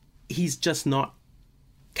 but he's just not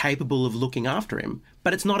capable of looking after him.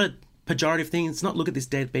 But it's not a pejorative thing. It's not look at this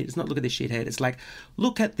deadbeat. It's not look at this shithead. It's like,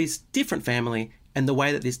 look at this different family and the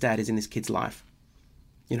way that this dad is in this kid's life,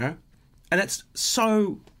 you know? And that's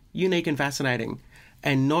so unique and fascinating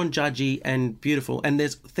and non-judgy and beautiful. And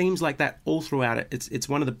there's themes like that all throughout it. It's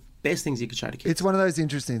one of the best things you could show to kids. It's one of those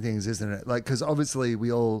interesting things, isn't it? Like, because obviously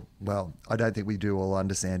we all, well, I don't think we do all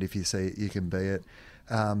understand if you see it, you can be it.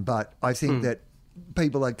 But I think that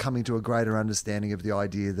people are coming to a greater understanding of the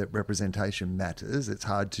idea that representation matters. It's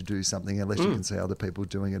hard to do something unless you can see other people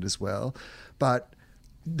doing it as well. But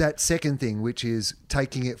that second thing, which is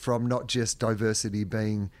taking it from not just diversity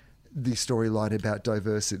being the storyline about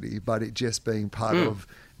diversity, but it just being part of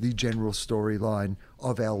the general storyline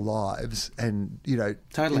of our lives, and, you know,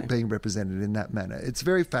 totally it being represented in that manner. It's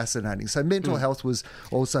very fascinating. So mental health was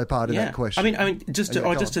also part of that question. I mean,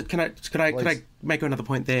 could I make another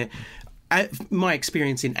point there? My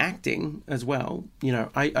experience in acting as well, you know,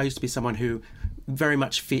 I used to be someone who very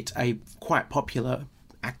much fit a quite popular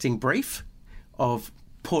acting brief of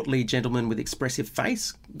portly gentleman with expressive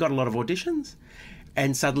face, got a lot of auditions,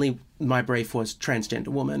 and suddenly my brief was transgender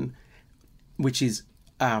woman, which is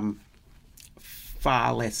far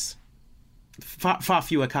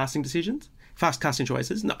fewer casting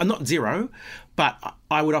choices. Not zero, but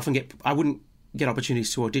I wouldn't get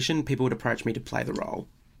opportunities to audition. People would approach me to play the role.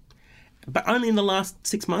 But only in the last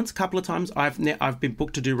 6 months, a couple of times, I've been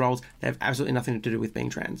booked to do roles that have absolutely nothing to do with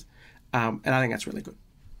being trans. And I think that's really good.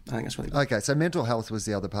 Okay, so mental health was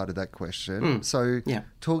the other part of that question. So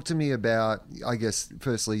talk to me about, I guess,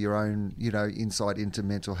 firstly, your own, you know, insight into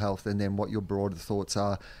mental health, and then what your broader thoughts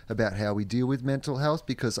are about how we deal with mental health.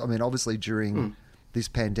 Because, I mean, obviously during this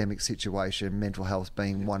pandemic situation, mental health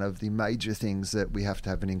being one of the major things that we have to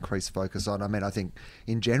have an increased focus on. I mean, I think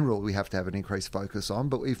in general we have to have an increased focus on,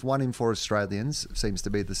 but if 1 in 4 Australians seems to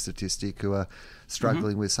be the statistic who are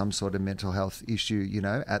struggling with some sort of mental health issue, you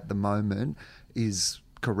know, at the moment is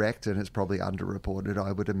correct, and it's probably underreported,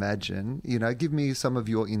 I would imagine. You know, give me some of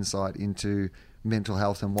your insight into mental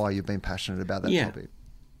health and why you've been passionate about that topic.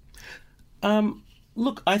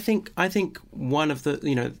 Look, I think one of the,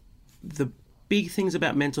 you know, the big things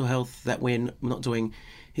about mental health that we're not doing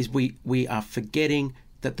is we are forgetting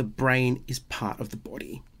that the brain is part of the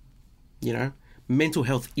body. You know, mental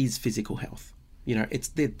health is physical health. You know,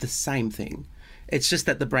 they're the same thing. It's just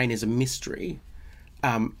that the brain is a mystery,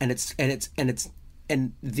 and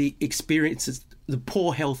the experiences, the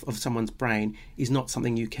poor health of someone's brain is not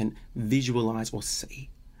something you can visualize or see.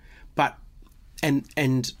 But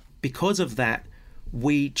and because of that,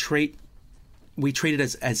 we treat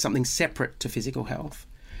it as something separate to physical health.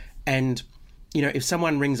 And, you know, if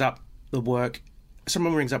someone rings up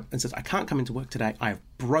and says, I can't come into work today, I have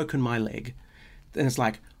broken my leg, then it's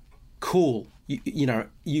like, cool,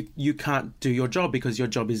 you can't do your job because your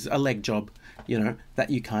job is a leg job, you know, that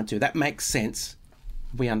you can't do. That makes sense.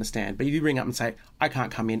 We understand. But if you ring up and say, I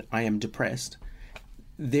can't come in, I am depressed,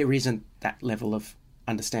 there isn't that level of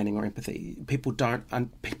understanding or empathy. People don't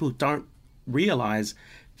realize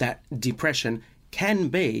that depression can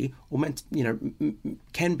be,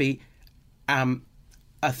 can be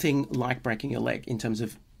a thing like breaking your leg in terms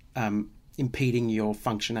of impeding your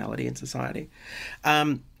functionality in society.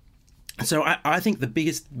 So I think the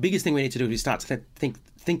biggest thing we need to do is start to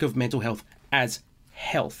think of mental health as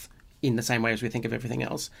health in the same way as we think of everything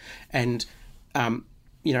else, and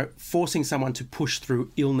forcing someone to push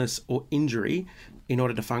through illness or injury in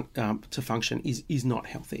order to function is not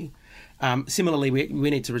healthy. Similarly, we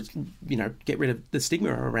need to get rid of the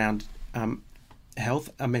stigma around health,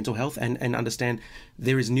 mental health, and understand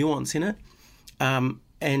there is nuance in it,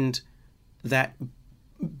 and that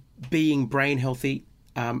being brain healthy,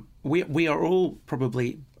 we are all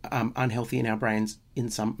probably unhealthy in our brains in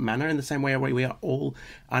some manner, in the same way we are all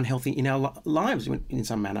unhealthy in our lives in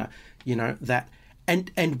some manner. That,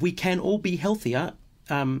 and we can all be healthier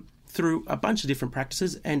through a bunch of different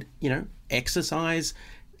practices, and exercise,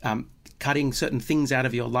 cutting certain things out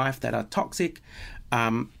of your life that are toxic,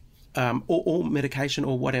 or medication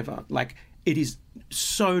or whatever. Like, it is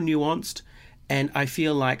so nuanced, and I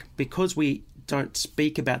feel like because we don't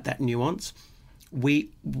speak about that nuance,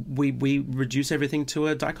 we reduce everything to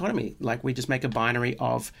a dichotomy. Like, we just make a binary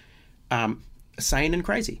of sane and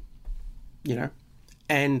crazy,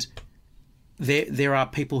 and there are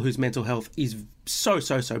people whose mental health is so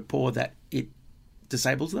poor that it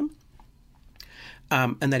disables them,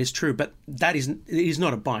 and that is true. But it is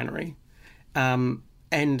not a binary, and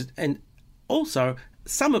also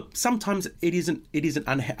sometimes it isn't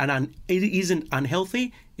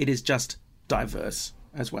unhealthy. It is just diverse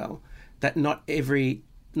as well. That not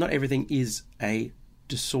everything is a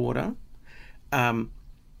disorder, and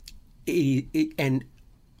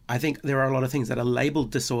I think there are a lot of things that are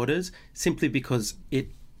labelled disorders simply because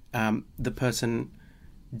the person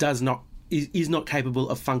is not capable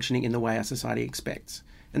of functioning in the way our society expects.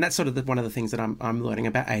 And that's sort of one of the things that I'm learning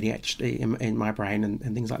about ADHD in my brain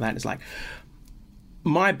and things like that. It's like,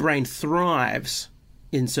 my brain thrives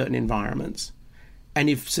in certain environments, and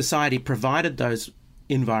if society provided those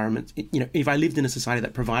environments, if I lived in a society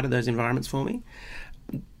that provided those environments for me,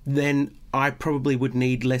 then I probably would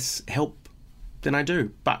need less help than I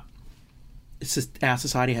do. But it's just, our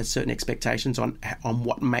society has certain expectations on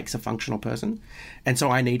what makes a functional person, and so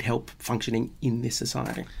I need help functioning in this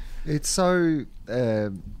society. It's so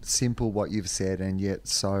simple what you've said, and yet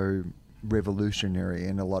so revolutionary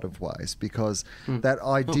in a lot of ways, because that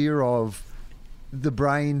idea of the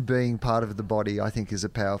brain being part of the body, I think, is a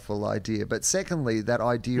powerful idea. But secondly, that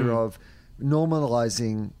idea of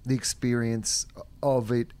normalizing the experience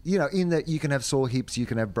of it, in that you can have sore hips, you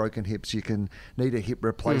can have broken hips, you can need a hip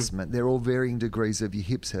replacement. They're all varying degrees of your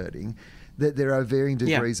hips hurting. That there are varying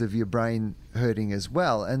degrees of your brain hurting as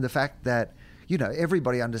well. And the fact that,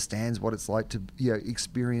 everybody understands what it's like to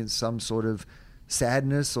experience some sort of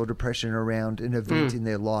sadness or depression around an event in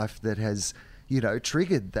their life that has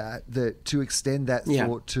triggered that to extend that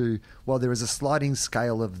thought to, well, there is a sliding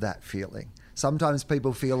scale of that feeling. Sometimes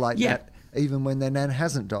people feel like that even when their nan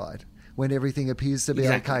hasn't died. When everything appears to be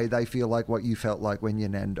okay, they feel like what you felt like when your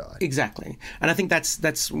nan died. Exactly. And I think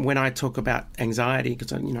that's when I talk about anxiety,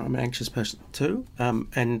 because I'm an anxious person too.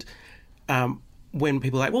 And when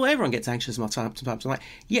people are like, well, everyone gets anxious sometimes, I'm like,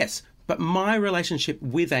 yes, but my relationship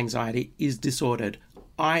with anxiety is disordered.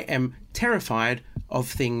 I am terrified of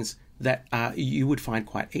things that you would find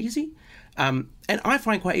quite easy, and I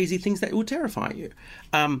find quite easy things that will terrify you.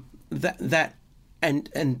 And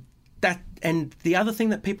the other thing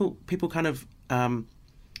that people kind of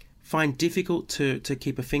find difficult to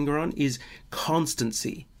keep a finger on is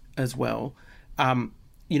constancy as well.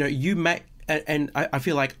 You may, and I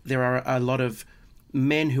feel like there are a lot of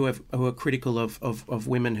men who are critical of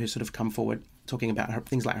women who sort of come forward talking about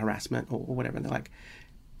things like harassment or whatever, and they're like,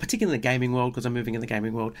 particularly in the gaming world, because I'm moving in the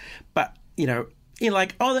gaming world, but you're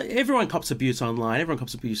like, oh, everyone cops abuse online,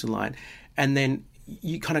 and then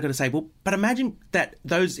you kind of got to say, well, but imagine that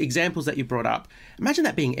those examples that you brought up, imagine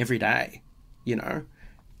that being every day,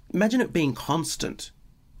 imagine it being constant.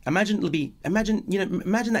 Imagine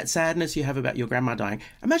that sadness you have about your grandma dying.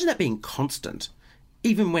 Imagine that being constant,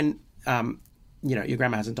 even when your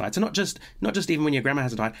grandma hasn't died. So not just even when your grandma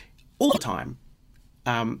hasn't died, all the time.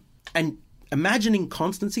 And imagining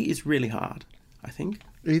constancy is really hard, I think.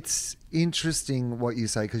 It's interesting what you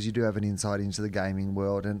say, because you do have an insight into the gaming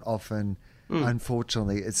world, and often,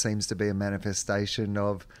 unfortunately, it seems to be a manifestation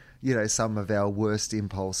of some of our worst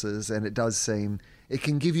impulses, and it does seem it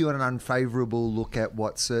can give you an unfavourable look at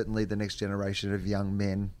what certainly the next generation of young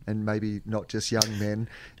men, and maybe not just young men,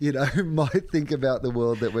 might think about the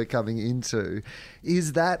world that we're coming into.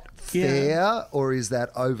 Is that fair, or is that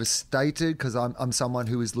overstated? Because I'm someone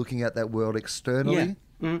who is looking at that world externally.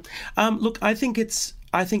 Yeah. Look, I think it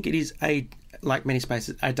is like many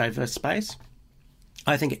spaces, a diverse space.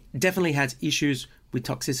 I think it definitely has issues with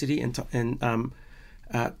toxicity and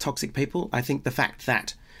toxic people. I think the fact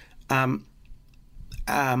that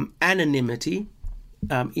anonymity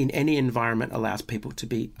in any environment allows people to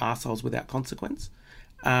be arseholes without consequence.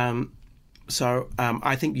 So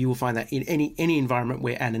I think you will find that in any environment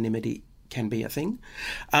where anonymity can be a thing.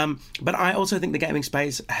 But I also think the gaming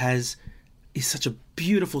space is such a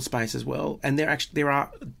beautiful space as well, and there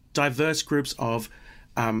are diverse groups of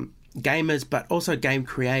gamers, but also game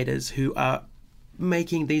creators who are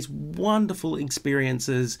making these wonderful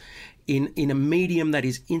experiences in a medium that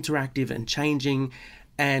is interactive and changing.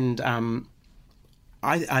 And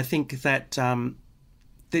I think that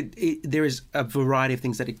there is a variety of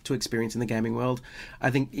things to experience in the gaming world.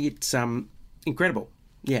 I think it's incredible.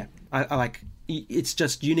 Yeah, I like. It's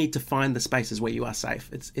just you need to find the spaces where you are safe.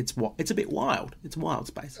 It's a bit wild. It's a wild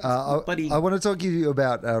space. I want to talk to you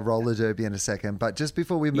about roller derby in a second, but just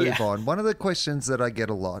before we move on, one of the questions that I get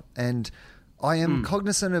a lot, and I am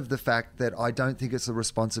cognizant of the fact that I don't think it's the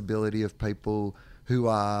responsibility of people who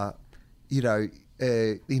are,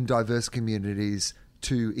 in diverse communities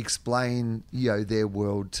to explain, their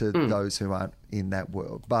world to those who aren't in that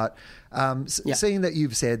world. But seeing that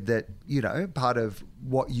you've said that, part of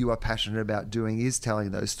what you are passionate about doing is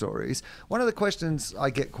telling those stories, one of the questions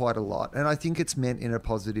I get quite a lot, and I think it's meant in a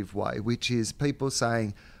positive way, which is people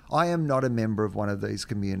saying, I am not a member of one of these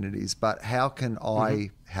communities, but how can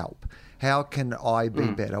I help? How can I be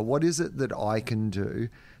better? What is it that I can do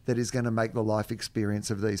that is going to make the life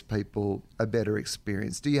experience of these people a better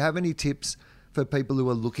experience? Do you have any tips for people who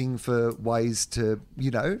are looking for ways to,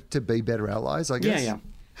 to be better allies, I guess? Yeah.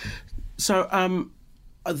 So I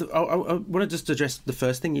want to just address the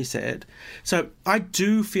first thing you said. So I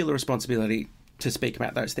do feel a responsibility to speak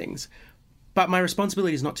about those things, but my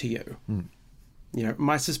responsibility is not to you.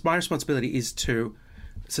 My responsibility is to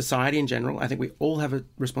society in general. I think we all have a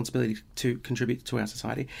responsibility to contribute to our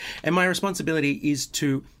society. And my responsibility is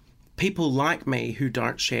to people like me who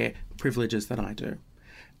don't share privileges that I do.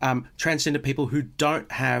 Transgender people who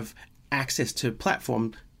don't have access to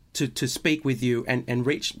platform to speak with you and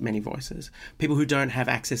reach many voices. People who don't have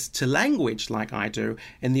access to language like I do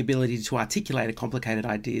and the ability to articulate complicated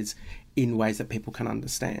ideas in ways that people can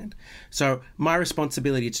understand. So my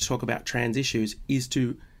responsibility to talk about trans issues is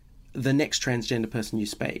to the next transgender person you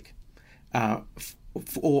speak,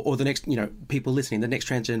 or the next, people listening, the next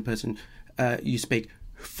transgender person you speak,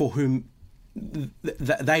 for whom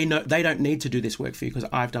they know they don't need to do this work for you because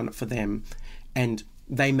I've done it for them, and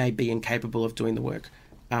they may be incapable of doing the work.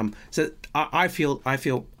 So I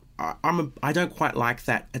don't quite like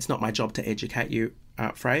that. It's not my job to educate you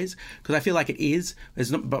phrase, because I feel like it is. It's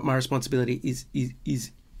not, but my responsibility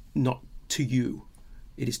is not to you.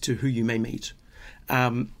 It is to who you may meet.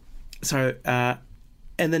 And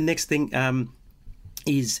the next thing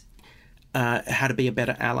is how to be a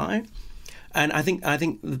better ally. And I think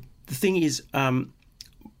the thing is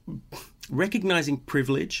recognizing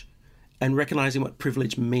privilege and recognizing what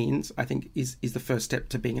privilege means, I think, is the first step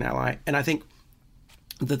to being an ally. And I think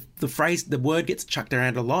the word gets chucked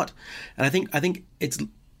around a lot, and I think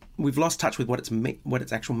we've lost touch with what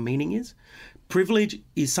its actual meaning is. Privilege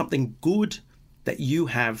is something good that you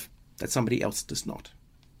have that somebody else does not.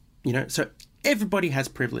 So everybody has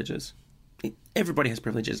privileges. Everybody has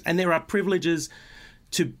privileges, and there are privileges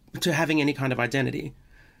to having any kind of identity.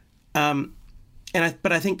 But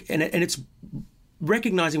I think it's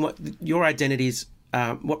recognizing what your identities,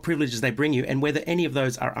 what privileges they bring you, and whether any of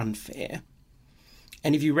those are unfair.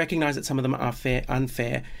 And if you recognize that some of them are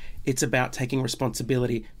unfair, it's about taking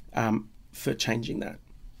responsibility for changing that.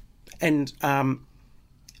 And and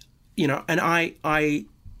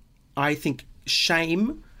I think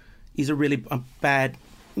shame is a bad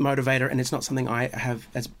motivator, and it's not something I have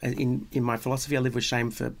in my philosophy. I live with shame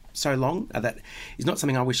for so long that is not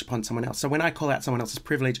something I wish upon someone else. So when I call out someone else's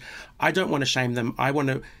privilege, I don't want to shame them. I want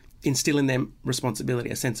to instill in them responsibility,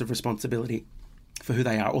 a sense of responsibility for who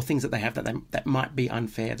they are, or things that they have that might be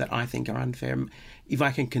unfair, that I think are unfair. If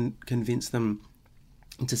I can convince them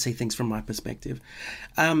to see things from my perspective.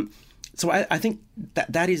 So I think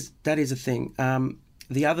that is a thing.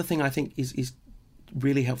 The other thing I think is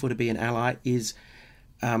really helpful to be an ally is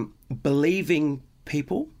believing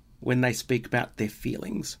people when they speak about their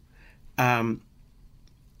feelings.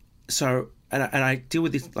 so and I deal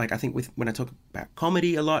with this, like, I think when I talk about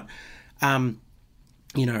comedy a lot,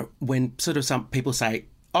 you know, when sort of some people say,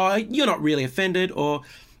 oh, you're not really offended, or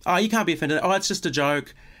oh, you can't be offended, oh, it's just a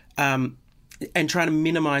joke, and trying to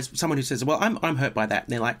minimize someone who says, well, I'm hurt by that,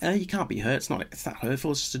 and they're like, oh, you can't be hurt, it's not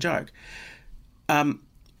hurtful, it's just a joke.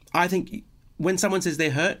 I think when someone says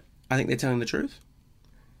they're hurt, I think they're telling the truth.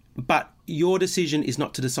 But your decision is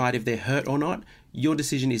not to decide if they're hurt or not. Your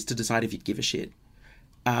decision is to decide if you give a shit.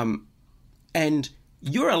 And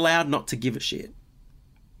you're allowed not to give a shit.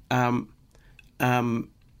 And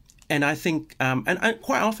I think, and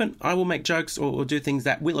quite often I will make jokes or do things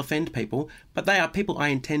that will offend people, but they are people I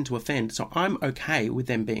intend to offend. So I'm okay with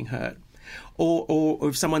them being hurt. Or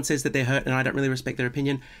if someone says that they're hurt and I don't really respect their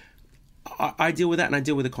opinion, I deal with that, and I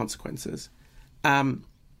deal with the consequences.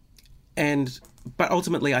 But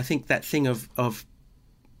ultimately, I think that thing of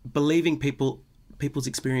believing people's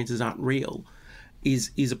experiences aren't real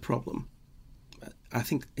is a problem. I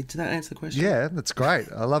think, did that answer the question? Yeah, that's great.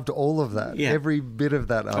 I loved all of that. Yeah. Every bit of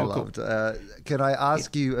that I loved. Cool. Can I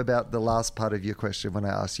ask you about the last part of your question when I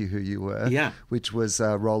asked you who you were? Yeah. Which was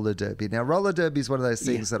roller derby. Now, roller derby is one of those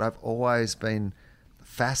things that I've always been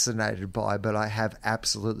fascinated by, but I have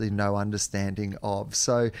absolutely no understanding of.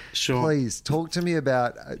 So please talk to me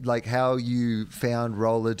about like how you found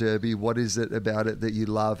roller derby. What is it about it that you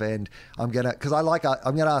love? And I'm gonna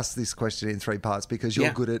ask this question in 3 parts because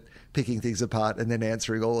you're good at picking things apart and then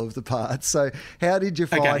answering all of the parts. So how did you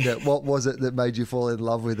find it? What was it that made you fall in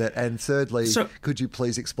love with it? And thirdly, could you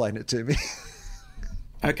please explain it to me?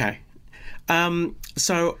 Okay.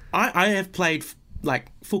 So I have played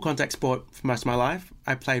like full contact sport for most of my life.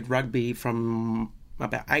 I played rugby from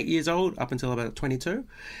about 8 years old up until about 22,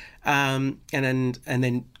 and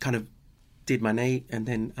then kind of did my knee, and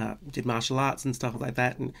then did martial arts and stuff like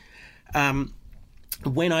that. And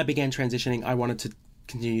when I began transitioning, I wanted to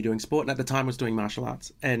continue doing sport, and at the time I was doing martial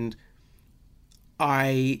arts, and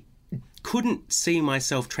I couldn't see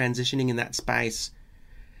myself transitioning in that space,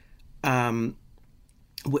 and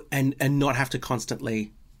not have to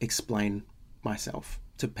constantly explain myself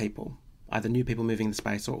to people, either new people moving in the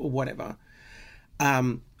space or whatever.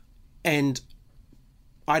 And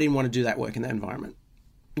I didn't want to do that work in that environment.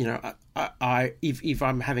 You know, if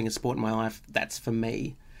I'm having a sport in my life, that's for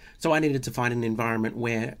me. So I needed to find an environment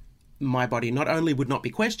where my body not only would not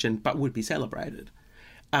be questioned, but would be celebrated.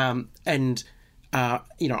 You know,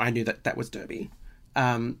 I knew that was derby.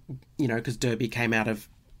 You know, because derby came out of,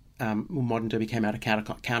 modern derby came out of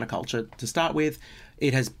counterculture to start with.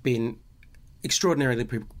 It has been extraordinarily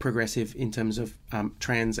progressive in terms of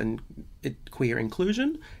trans and queer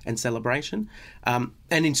inclusion and celebration, and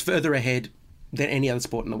it's further ahead than any other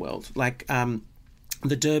sport in the world. Like the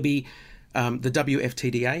derby, the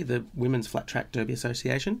WFTDA, the Women's Flat Track Derby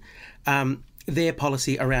Association, their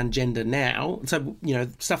policy around gender now, so, you know,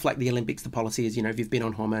 stuff like the Olympics, the policy is, you know, if you've been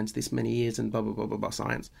on hormones this many years and blah, blah, blah, blah, blah,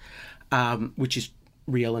 science, which is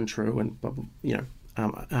real and true and blah, blah, you know,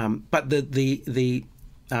 but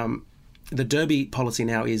the derby policy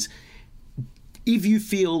now is, if you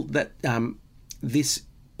feel that this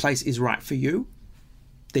place is right for you,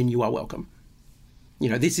 then you are welcome. You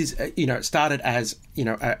know, this is, you know, it started as, you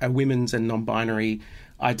know, a women's and non-binary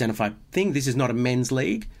identified thing. This is not a men's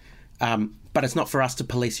league, but it's not for us to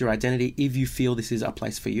police your identity. If you feel this is a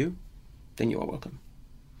place for you, then you are welcome.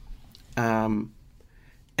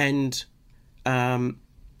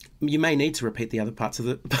 You may need to repeat the other parts of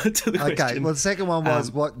the question. Okay, well, the second one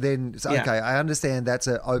was what then... So, okay, I understand that's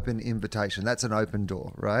an open invitation. That's an open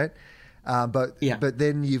door, right? But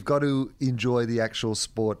then you've got to enjoy the actual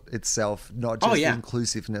sport itself, not just the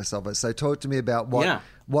inclusiveness of it. So talk to me about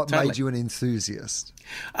what made you an enthusiast.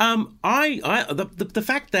 The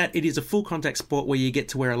fact that it is a full contact sport where you get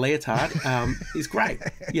to wear a leotard is great,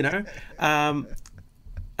 you know.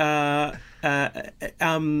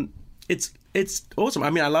 It's awesome. I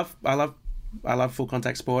mean, I love full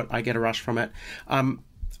contact sport. I get a rush from it. And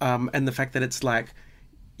the fact that it's like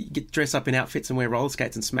you get dressed up in outfits and wear roller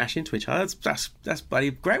skates and smash into each other. That's bloody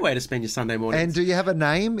great way to spend your Sunday morning. And do you have a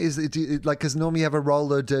name? Is it like, because normally you have a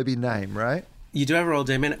roller derby name, right? You do have a roller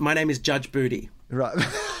derby. My name is Judge Booty. Right.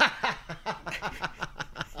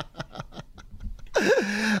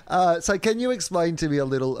 So can you explain to me a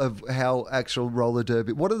little of how actual roller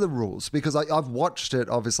derby, what are the rules? Because I've watched it,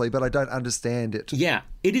 obviously, but I don't understand it. Yeah,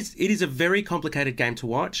 it is a very complicated game to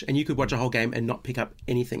watch, and you could watch a whole game and not pick up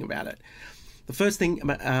anything about it. The first thing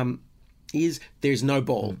is there's no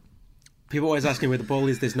ball. People always ask me where the ball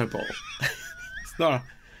is. There's no ball.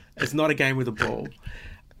 It's not a game with a ball.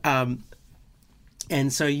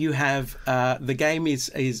 And so you have the game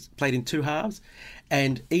is played in 2 halves,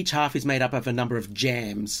 and each half is made up of a number of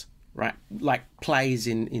jams right? Like plays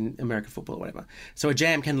in American football or whatever. So a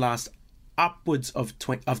jam can last upwards of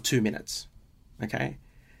 2 minutes, okay?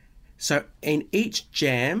 So in each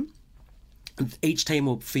jam, each team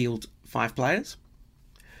will field 5 players,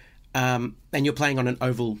 and you're playing on an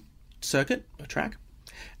oval circuit, a track,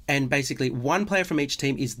 and basically one player from each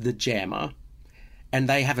team is the jammer, and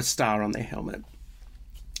they have a star on their helmet.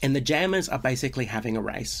 And the jammers are basically having a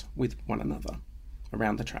race with one another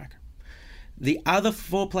around the track. The other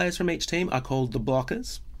 4 players from each team are called the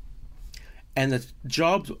blockers, and the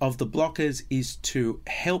job of the blockers is to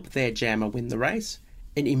help their jammer win the race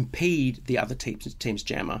and impede the other team's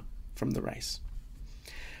jammer from the race.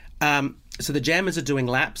 So the jammers are doing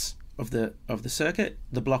laps of the circuit.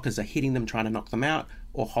 The blockers are hitting them, trying to knock them out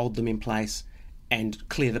or hold them in place and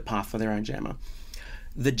clear the path for their own jammer.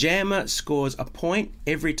 The jammer scores a point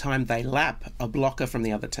every time they lap a blocker from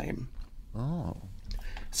the other team. Oh.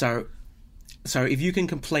 So if you can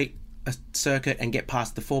complete a circuit and get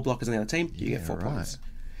past the 4 blockers on the other team, you get 4 points.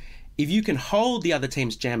 If you can hold the other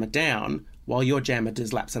team's jammer down while your jammer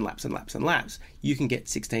does laps and laps and laps and laps, you can get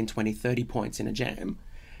 16, 20, 30 points in a jam.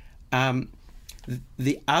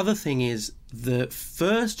 The other thing is the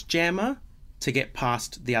first jammer to get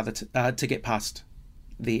past the other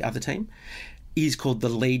team is called the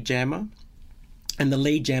lead jammer, and the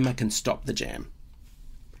lead jammer can stop the jam.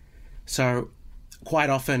 So quite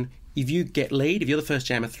often, if you get lead, if you're the first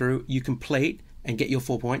jammer through, you complete and get your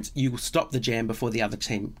 4 points, you will stop the jam before the other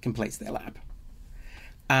team completes their lap.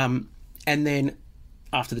 And then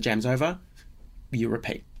after the jam's over, you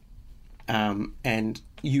repeat. And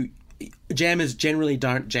jammers generally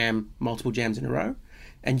don't jam multiple jams in a row.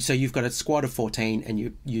 And so you've got a squad of 14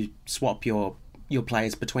 and you swap your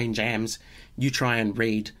players between jams. You try and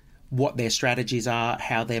read what their strategies are,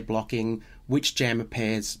 how they're blocking, which jammer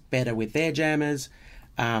pairs better with their jammers,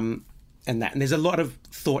 and that. And there's a lot of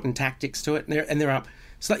thought and tactics to it. And there are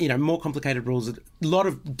more complicated rules, a lot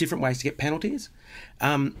of different ways to get penalties.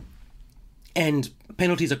 And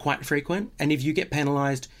penalties are quite frequent. And if you get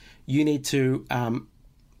penalised, you need to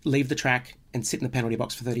leave the track and sit in the penalty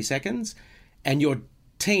box for 30 seconds. And your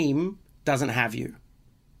team doesn't have you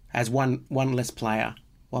as one less player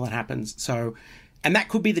while that happens. So, and that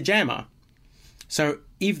could be the jammer. So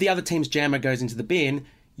if the other team's jammer goes into the bin,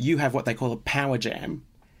 you have what they call a power jam,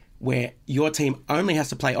 where your team only has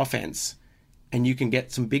to play offense and you can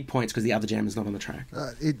get some big points because the other jammer's not on the track.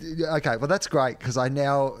 Okay, well, that's great, because I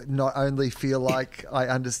now not only feel like I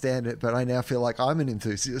understand it, but I now feel like I'm an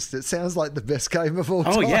enthusiast. It sounds like the best game of all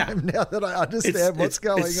time now that I understand what's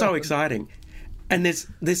going on. It's so exciting. And there's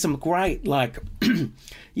some great,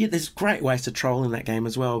 there's great ways to troll in that game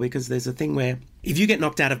as well, because there's a thing where if you get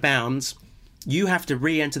knocked out of bounds, you have to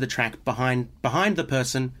re-enter the track behind the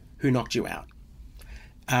person who knocked you out,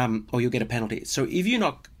 or you'll get a penalty. So if you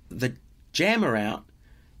knock the jammer out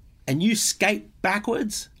and you skate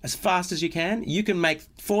backwards as fast as you can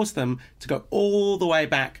force them to go all the way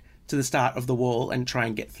back to the start of the wall and try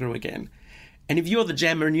and get through again. And if you're the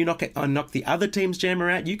jammer and you knock the other team's jammer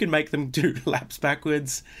out, you can make them do laps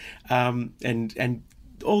backwards, and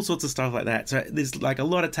all sorts of stuff like that. So there's like a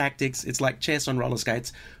lot of tactics. It's like chess on roller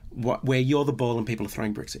skates, where you're the ball and people are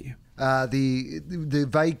throwing bricks at you. The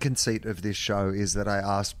vague conceit of this show is that I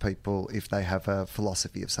ask people if they have a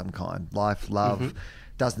philosophy of some kind. Life, love,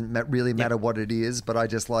 doesn't really matter what it is, but I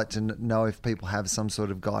just like to know if people have some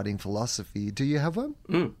sort of guiding philosophy. Do you have one?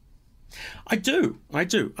 I do.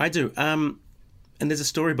 And there's a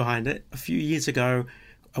story behind it. A few years ago,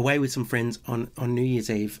 away with some friends on New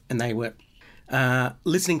Year's Eve, and they were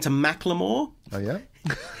listening to Macklemore. Oh, yeah?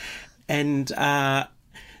 And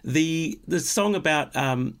the song about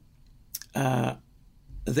the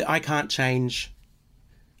I can't change.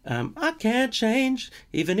 I can't change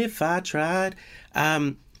even if I tried.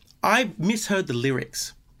 I misheard the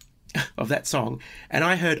lyrics of that song, and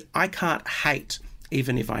I heard I can't hate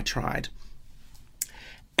even if I tried.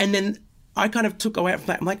 And then I kind of took away from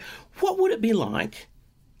that. I'm like, what would it be like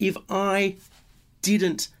if I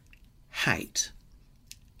didn't hate?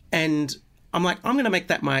 And I'm like, I'm going to make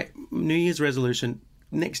that my New Year's resolution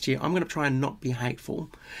next year. I'm going to try and not be hateful.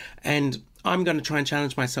 And I'm going to try and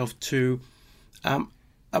challenge myself to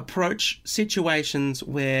approach situations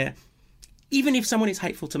where even if someone is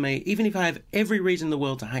hateful to me, even if I have every reason in the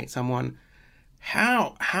world to hate someone,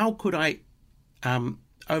 how could I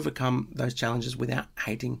overcome those challenges without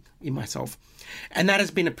hating in myself? And that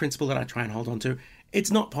has been a principle that I try and hold on to.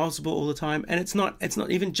 It's not possible all the time, and it's not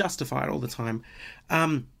even justified all the time.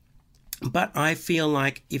 But I feel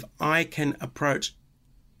like if I can approach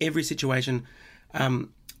every situation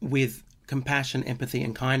with compassion, empathy,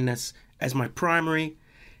 and kindness as my primary,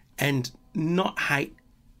 and not hate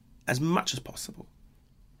as much as possible.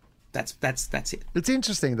 That's it. It's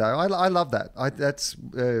interesting, though. I love that. That's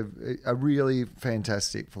a really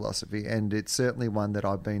fantastic philosophy, and it's certainly one that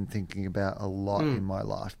I've been thinking about a lot in my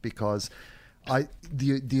life, because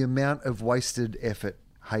the amount of wasted effort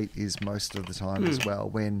hate is most of the time as well,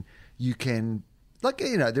 when you can, like,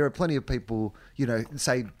 there are plenty of people,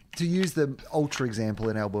 say, to use the ultra example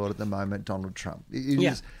in our world at the moment, Donald Trump. It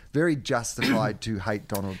is very justified to hate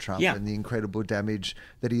Donald Trump and the incredible damage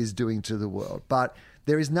that he is doing to the world. But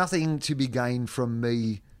there is nothing to be gained from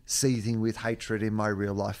me seething with hatred in my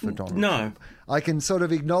real life for Donald Trump. I can sort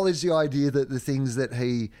of acknowledge the idea that the things that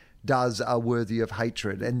he does are worthy of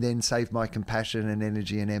hatred, and then save my compassion and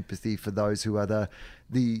energy and empathy for those who are the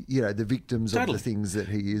victims of the things that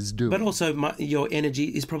he is doing. But also, your energy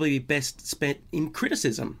is probably best spent in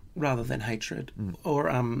criticism rather than hatred, or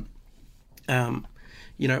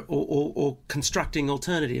or constructing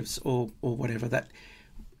alternatives, or whatever. That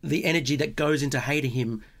the energy that goes into hating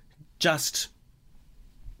him, that's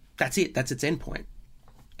it. That's its end point.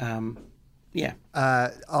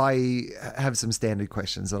 I have some standard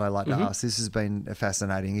questions that I like to ask. This has been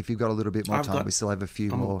fascinating. If you've got a little bit more time, we still have a few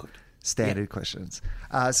more standard questions.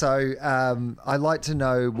 So I'd like to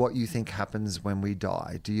know what you think happens when we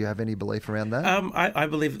die. Do you have any belief around that? I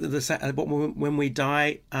believe when we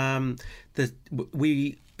die,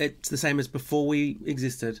 it's the same as before we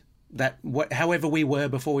existed. That however we were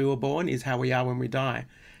before we were born is how we are when we die.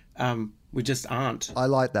 We just aren't. I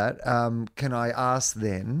like that. Can I ask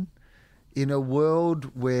then, in a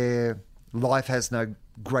world where life has no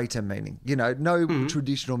greater meaning, no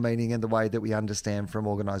traditional meaning in the way that we understand from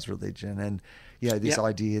organised religion, and this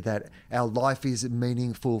idea that our life is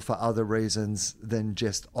meaningful for other reasons than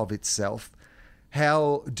just of itself,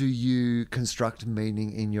 how do you construct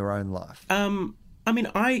meaning in your own life? I mean,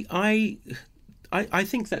 I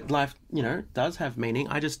think that life, does have meaning.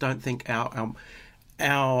 I just don't think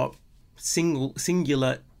our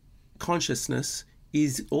singular consciousness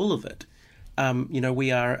is all of it.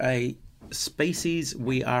 We are a species,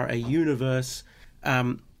 we are a universe.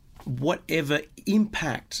 Whatever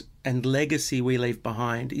impact and legacy we leave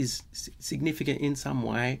behind is significant in some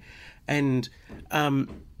way, and I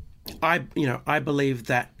believe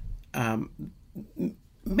that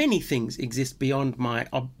many things exist beyond my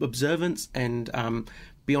observance and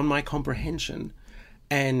beyond my comprehension,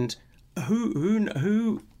 and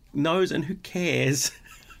who knows and who cares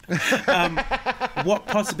what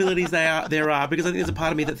possibilities there are, because I think there's a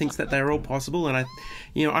part of me that thinks that they're all possible, and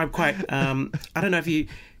I'm quite I don't know if you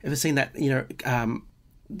ever seen that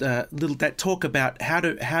that talk about how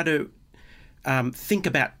to think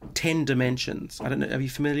about 10 dimensions. I don't know. Are you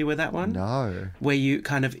familiar with that one? No. Where you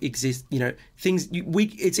kind of exist, things.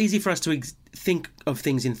 It's easy for us to think of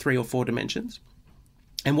things in 3 or 4 dimensions,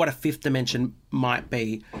 and what a 5th dimension might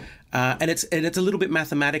be. And it's a little bit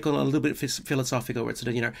mathematical and a little bit philosophical. Where it's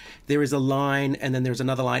sort of, there is a line, and then there's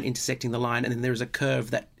another line intersecting the line, and then there's a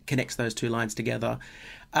curve that connects those 2 lines together.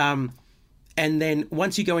 And then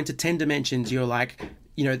once you go into 10 dimensions, you're like,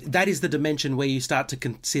 that is the dimension where you start to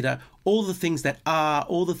consider all the things that are,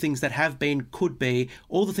 all the things that have been, could be,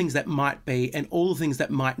 all the things that might be, and all the things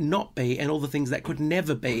that might not be, and all the things that could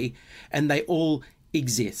never be, and they all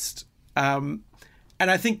exist. And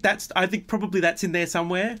I think probably that's in there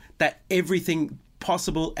somewhere, that everything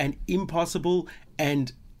possible and impossible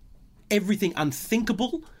and everything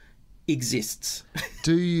unthinkable exists.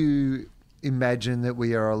 Do you imagine that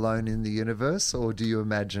we are alone in the universe, or do you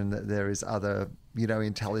imagine that there is other,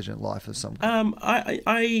 intelligent life of some kind?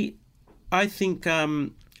 I think I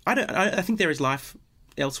think there is life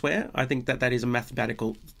elsewhere. I think that is a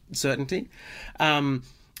mathematical certainty.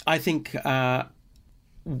 I think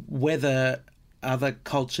whether other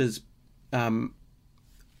cultures adapt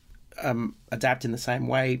in the same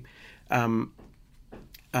way, I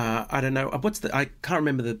don't know. I can't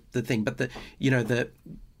remember the thing, but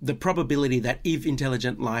the probability that if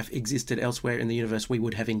intelligent life existed elsewhere in the universe, we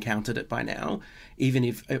would have encountered it by now, even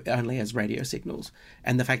if only as radio signals.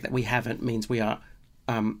 And the fact that we haven't means we are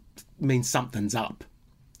means something's up.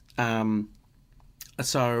 Look,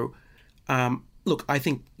 I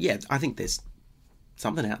think there's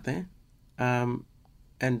something out there,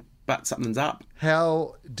 but something's up.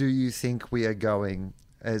 How do you think we are going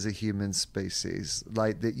as a human species?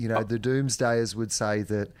 Like the doomsdayers would say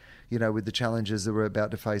that, with the challenges that we're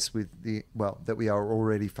about to face that we are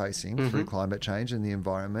already facing through climate change and the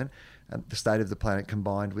environment and the state of the planet,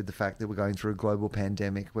 combined with the fact that we're going through a global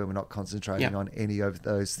pandemic where we're not concentrating on any of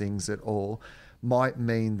those things at all, might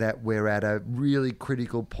mean that we're at a really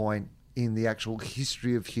critical point in the actual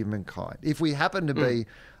history of humankind. If we happen to be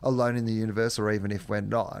alone in the universe, or even if we're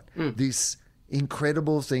not, this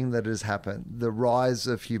incredible thing that has happened, the rise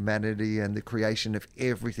of humanity and the creation of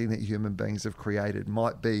everything that human beings have created,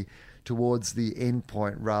 might be towards the end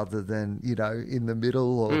point rather than, in the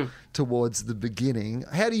middle or towards the beginning.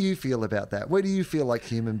 How do you feel about that? Where do you feel like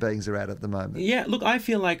human beings are at the moment? Yeah, look, I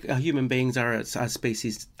feel like human beings are a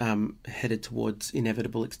species headed towards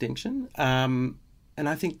inevitable extinction, and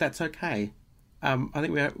I think that's okay. I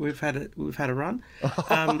think we've had a run.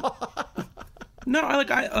 No,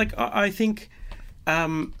 I think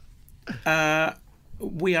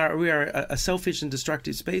we are a selfish and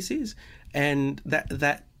destructive species, and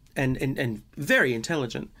that very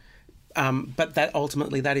intelligent. But that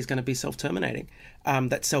ultimately that is going to be self-terminating.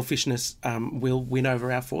 That selfishness will win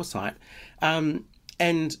over our foresight. And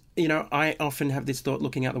I often have this thought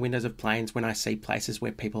looking out the windows of planes when I see places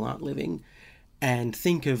where people aren't living, and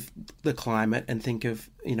think of the climate and think of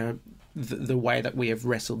the way that we have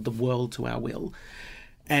wrestled the world to our will,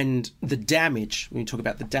 and the damage. When you talk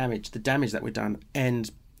about the damage that we've done,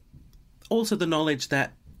 and also the knowledge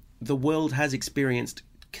that the world has experienced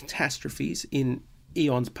catastrophes in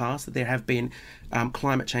eons past, that there have been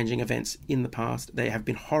climate changing events in the past. They have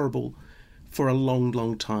been horrible for a long,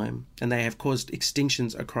 long time, and they have caused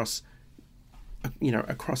extinctions across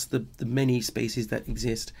the many species that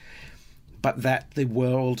exist, but that the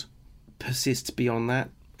world persists beyond that,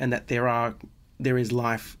 and that there is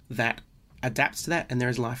life that adapts to that, and there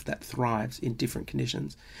is life that thrives in different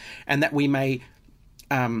conditions, and that we may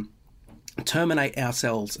terminate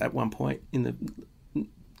ourselves at one point in the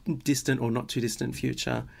distant or not too distant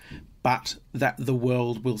future, but that the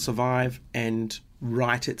world will survive and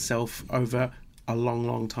right itself over a long,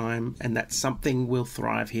 long time, and that something will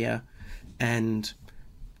thrive here, and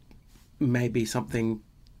maybe something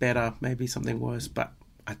better, maybe something worse, but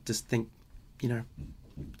I just think,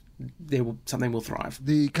 something will thrive.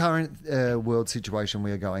 The current world situation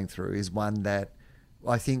we are going through is one that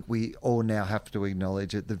I think we all now have to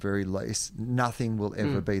acknowledge, at the very least, nothing will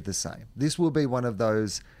ever be the same. This will be one of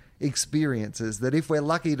those experiences that, if we're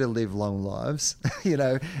lucky to live long lives,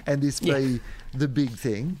 and this be the big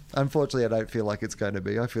thing. Unfortunately, I don't feel like it's going to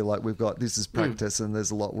be. I feel like this is practice and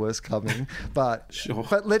there's a lot worse coming. But sure.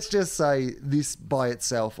 But let's just say this by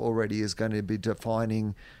itself already is going to be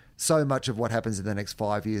defining so much of what happens in the next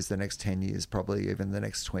 5 years, the next 10 years, probably even the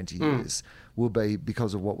next 20 years will be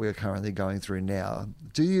because of what we're currently going through now.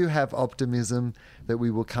 Do you have optimism that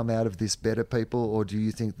we will come out of this better people, or do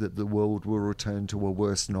you think that the world will return to a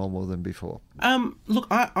worse normal than before? Look,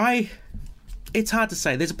 it's hard to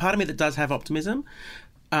say. There's a part of me that does have optimism.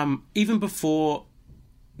 Even before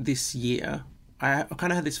this year, I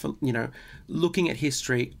kind of had this, looking at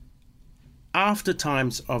history, after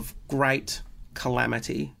times of great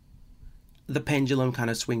calamity, the pendulum kind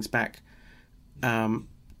of swings back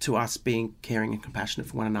to us being caring and compassionate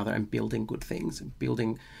for one another and building good things and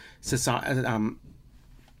building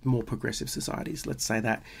more progressive societies, let's say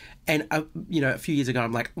that. And, a few years ago,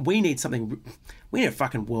 I'm like, we need a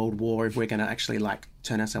fucking world war if we're going to actually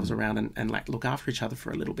turn ourselves around and look after each other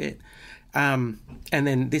for a little bit. And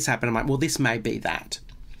then this happened. I'm like, well, this may be that.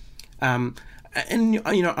 And,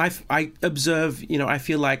 I observe, I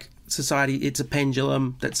feel like society, it's a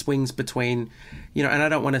pendulum that swings between, and I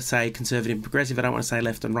don't want to say conservative and progressive, I don't want to say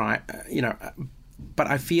left and right, but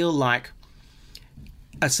I feel like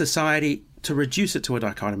a society, to reduce it to a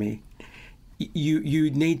dichotomy, you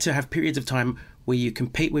need to have periods of time where you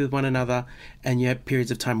compete with one another, and you have periods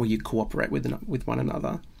of time where you cooperate with one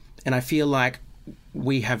another. And I feel like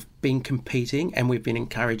we have been competing, and we've been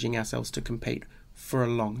encouraging ourselves to compete for a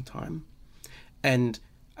long time. And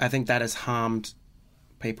I think that has harmed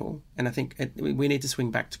people, and I think we need to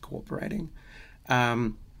swing back to cooperating,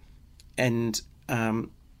 and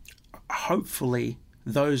hopefully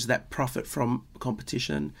those that profit from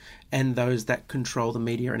competition and those that control the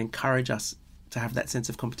media and encourage us to have that sense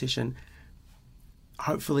of competition,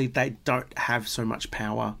 hopefully they don't have so much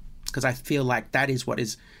power, because I feel like that is what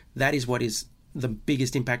is the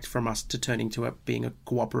biggest impact from us to turning to being a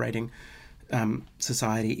cooperating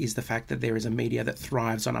society, is the fact that there is a media that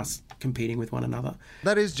thrives on us competing with one another.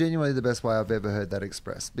 That is genuinely the best way I've ever heard that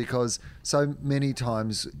expressed, because so many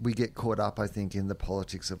times we get caught up, I think, in the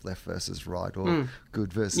politics of left versus right, or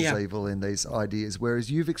good versus evil in these ideas,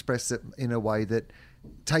 whereas you've expressed it in a way that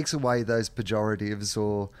takes away those pejoratives,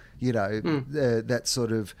 or, that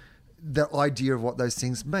sort of the idea of what those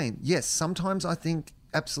things mean. Yes, sometimes I think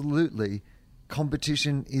absolutely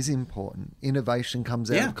competition is important. Innovation comes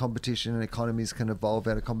out of competition, and economies can evolve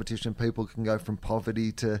out of competition. People can go from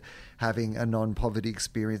poverty to having a non-poverty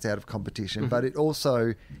experience out of competition. But it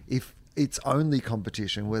also, if it's only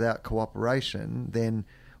competition without cooperation, then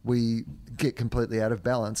we get completely out of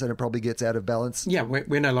balance, and it probably gets out of balance Yeah,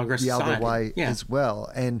 we're no longer a the society. other way Yeah. as well.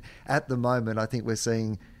 And at the moment, I think we're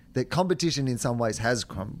seeing that competition in some ways has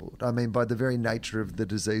crumbled. I mean, by the very nature of the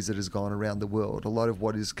disease that has gone around the world, a lot of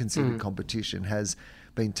what is considered competition has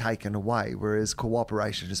been taken away, whereas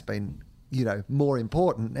cooperation has been, more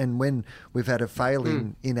important. And when we've had a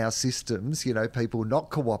failing in our systems, people not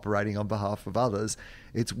cooperating on behalf of others,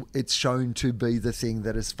 it's shown to be the thing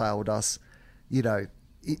that has failed us,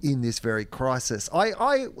 in this very crisis.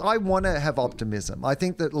 I want to have optimism. I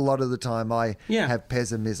think that a lot of the time I have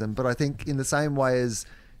pessimism, but I think in the same way as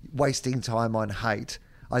wasting time on hate,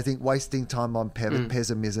 I think wasting time on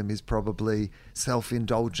pessimism is probably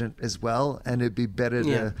self-indulgent as well, and it'd be better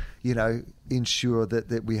to, ensure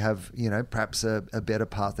that we have, perhaps a better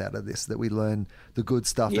path out of this, that we learn the good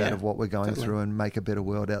stuff out of what we're going through and make a better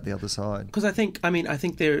world out the other side. Because I think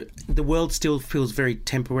the world still feels very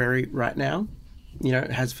temporary right now.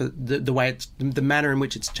 It has for the way the manner in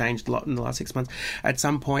which it's changed a lot in the last 6 months. At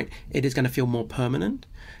some point, it is going to feel more permanent,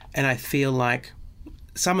 and I feel like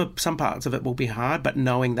some parts of it will be hard, but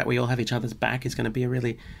knowing that we all have each other's back is going to be a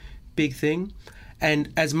really big thing.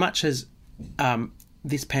 And as much as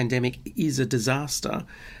this pandemic is a disaster,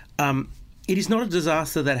 it is not a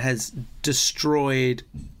disaster that has destroyed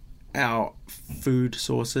our food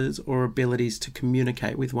sources or abilities to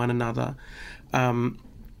communicate with one another.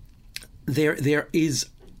 There is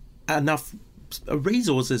enough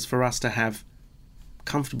resources for us to have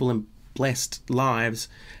comfortable and blessed lives,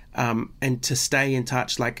 and to stay in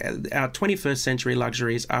touch. Like, our 21st century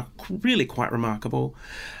luxuries are really quite remarkable.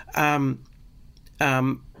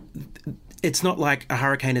 It's not like a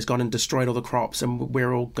hurricane has gone and destroyed all the crops and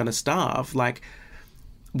we're all going to starve. Like,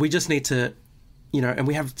 we just need to, and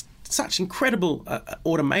we have such incredible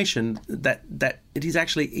automation that it is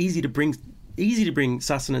actually easy to bring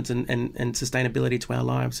sustenance and sustainability to our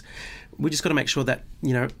lives. We just got to make sure that,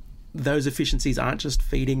 those efficiencies aren't just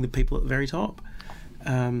feeding the people at the very top. It's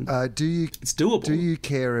doable. Do you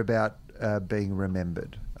care about being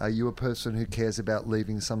remembered? Are you a person who cares about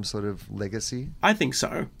leaving some sort of legacy? I think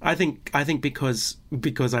so. I think because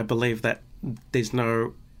I believe that there's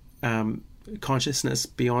no consciousness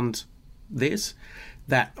beyond this,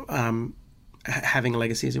 that having a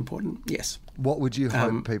legacy is important. Yes. What would you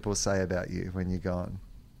hope people say about you when you're gone?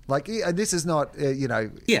 Like, this is not, you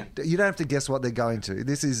don't have to guess what they're going to.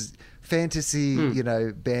 This is fantasy,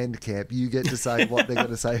 band camp. You get to say what they're going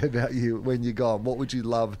to say about you when you're gone. What would you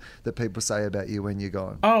love that people say about you when you're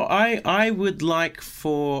gone? Oh, I would like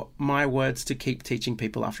for my words to keep teaching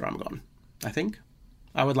people after I'm gone, I think.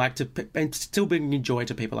 I would like to, and still bring joy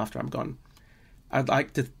to people after I'm gone. I'd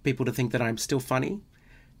like people to think that I'm still funny,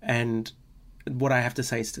 and what I have to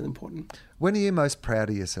say is still important. When are you most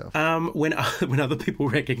proud of yourself? When other people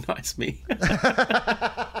recognise me.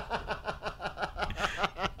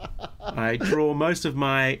 I draw most of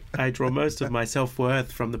my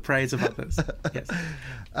self-worth from the praise of others. Yes.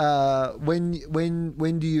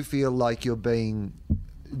 When do you feel like you're being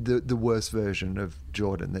the worst version of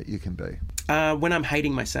Jordan that you can be? When I'm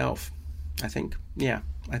hating myself, I think. Yeah,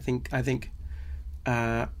 I think.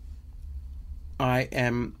 I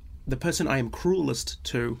am. The person I am cruelest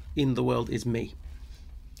to in the world is me.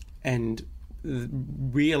 And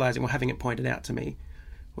realising or having it pointed out to me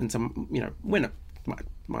when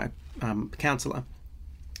my counsellor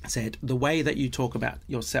said, the way that you talk about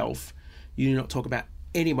yourself, you do not talk about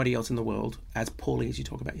anybody else in the world as poorly as you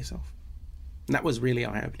talk about yourself. And that was really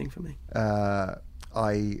eye-opening for me.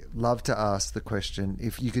 I love to ask the question,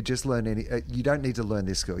 if you could just learn you don't need to learn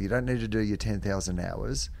this skill. You don't need to do your 10,000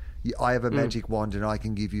 hours. I have a magic wand and I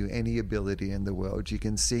can give you any ability in the world. You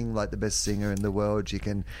can sing like the best singer in the world. You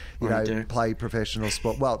can, play professional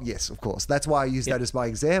sport. Well, yes, of course. That's why I used that as my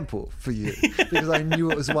example for you, because I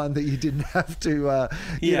knew it was one that you didn't have to,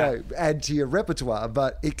 add to your repertoire.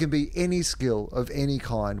 But it can be any skill of any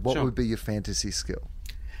kind. What would be your fantasy skill?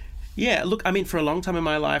 Yeah, look, I mean, for a long time in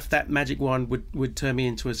my life, that magic wand would turn me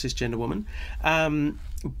into a cisgender woman.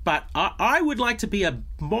 But I would like to be a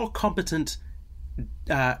more competent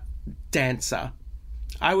dancer.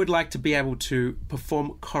 I would like to be able to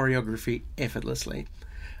perform choreography effortlessly.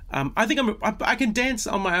 I think I can dance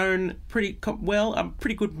on my own pretty well. I'm a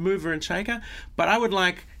pretty good mover and shaker, but I would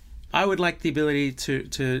like the ability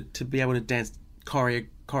to be able to dance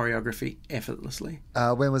choreography effortlessly.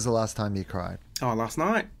 When was the last time you cried? Oh, last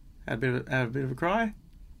night. Had a bit of a cry.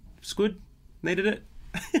 It's good. Needed it.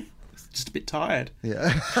 Just a bit tired.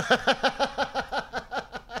 Yeah.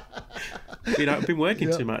 I've been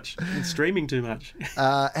working too much and streaming too much.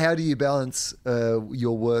 How do you balance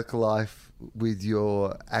your work life with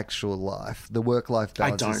your actual life? The work-life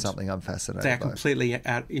balance is something I'm fascinated by. They are completely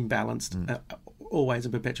imbalanced. Always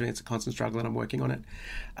and perpetually. It's a constant struggle, and I'm working on it.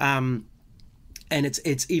 And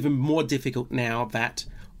it's even more difficult now that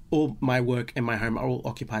all my work and my home are all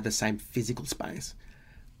occupy the same physical space.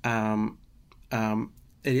 It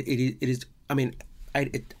is. I mean,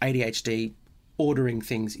 ADHD, ordering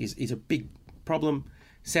things is a big problem.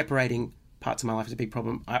 Separating parts of my life is a big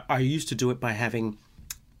problem. I used to do it by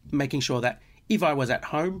making sure that if I was at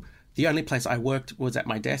home, the only place I worked was at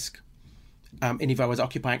my desk. And if I was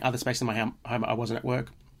occupying other space in my home, I wasn't at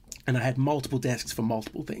work. And I had multiple desks for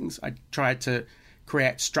multiple things. I tried to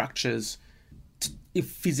create structures,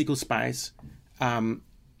 physical space,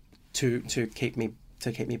 to keep me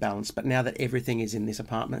balanced. But now that everything is in this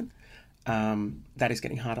apartment, that is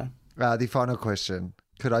getting harder. The final question.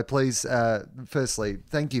 Could I please, firstly,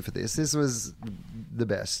 thank you for this. This was the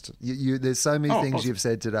best. There's so many things awesome. You've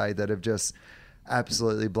said today that have just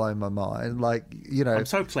absolutely blown my mind. Like, you know, I'm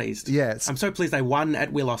so pleased. Yes. I'm so pleased I won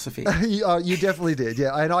at Willosophy. You definitely did.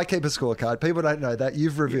 Yeah. And I keep a scorecard. People don't know that.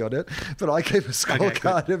 You've revealed it. But I keep a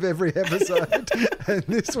scorecard of every episode. And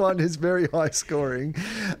this one is very high scoring.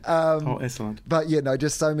 Excellent. But yeah, no,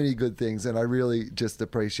 just so many good things. And I really just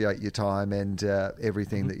appreciate your time and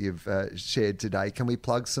everything that you've shared today. Can we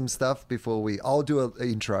plug some stuff before I'll do an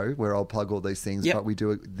intro where I'll plug all these things, but we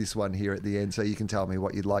do this one here at the end so you can tell me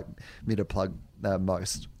what you'd like me to plug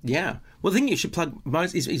most. Yeah. Well, the thing you should plug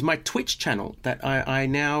most is my Twitch channel that I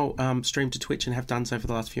now stream to Twitch and have done so for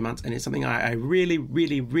the last few months. And it's something I really,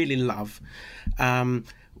 really, really love.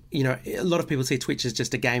 You know, a lot of people see Twitch as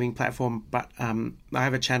just a gaming platform, but I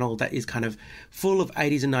have a channel that is kind of full of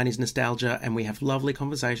 80s and 90s nostalgia, and we have lovely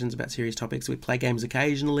conversations about serious topics. We play games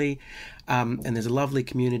occasionally, and there's a lovely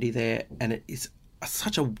community there, and it is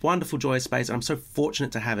such a wonderful, joyous space. I'm so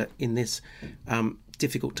fortunate to have it in this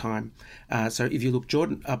difficult time. So if you look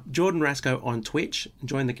Jordan Rasko on Twitch,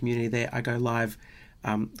 join the community there. I go live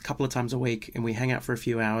a couple of times a week, and we hang out for a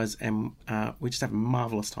few hours, and we just have a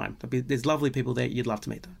marvelous time. There's lovely people there. You'd love to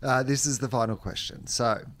meet them. This is the final question.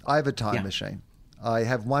 So I have a time machine. I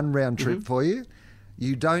have one round trip for you.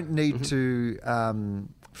 You don't need to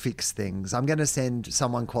fix things. I'm going to send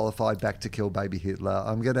someone qualified back to kill baby Hitler.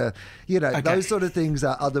 I'm going to, those sort of things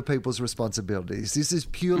are other people's responsibilities. This is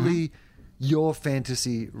purely your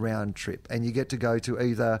fantasy round trip, and you get to go to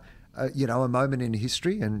either a moment in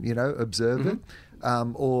history and observe it,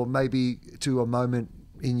 or maybe to a moment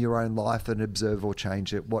in your own life and observe or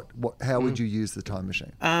change it. How would you use the time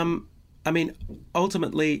machine? I mean,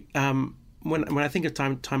 ultimately, when I think of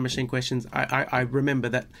time machine questions, I remember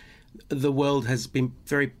that the world has been a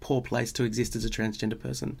very poor place to exist as a transgender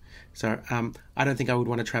person. So I don't think I would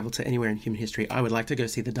want to travel to anywhere in human history. I would like to go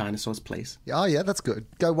see the dinosaurs, please. Oh, yeah, that's good.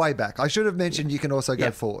 Go way back. I should have mentioned you can also go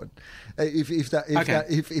forward if that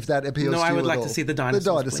appeals to you. No, I would like to see the dinosaurs. The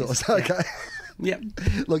dinosaurs, please. okay. Yeah.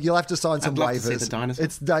 Look, you'll have to sign some waivers. To see the dinosaurs.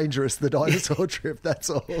 It's dangerous, the dinosaur trip, that's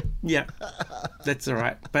all. Yeah, that's all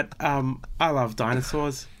right. But I love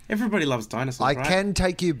dinosaurs. Everybody loves dinosaurs, I right? can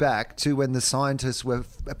take you back to when the scientists were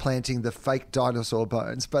planting the fake dinosaur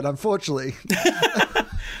bones, but unfortunately...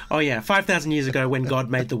 Oh, yeah, 5,000 years ago when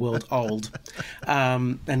God made the world old.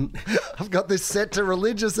 And I've got this set to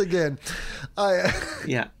religious again.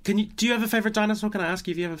 Yeah. Do you have a favourite dinosaur? Can I ask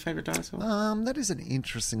you if you have a favourite dinosaur? That is an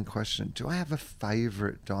interesting question. Do I have a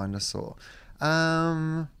favourite dinosaur?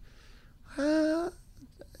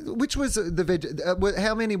 Which was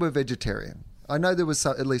how many were vegetarian? I know there was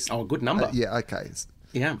at least... Oh, a good number. Yeah, okay.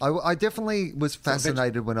 Yeah. I definitely was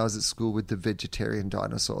fascinated when I was at school with the vegetarian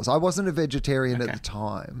dinosaurs. I wasn't a vegetarian at the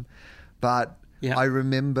time, but I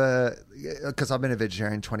remember, because I've been a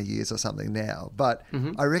vegetarian 20 years or something now, but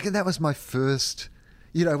I reckon that was my first...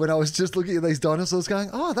 when I was just looking at these dinosaurs going,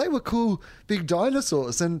 oh, they were cool big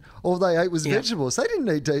dinosaurs, and all they ate was vegetables. They didn't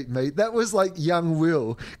need to eat meat. That was like young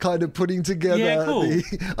Will kind of putting together. Yeah, cool.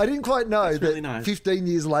 I didn't quite know that really nice. 15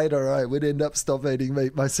 years later I would end up stop eating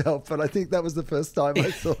meat myself, but I think that was the first time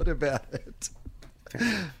I thought about it.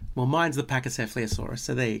 Well, mine's the Pachycephalosaurus,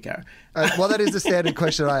 so there you go. Well, that is the standard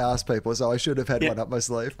question I ask people, so I should have had one up my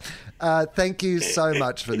sleeve. Thank you so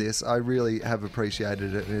much for this. I really have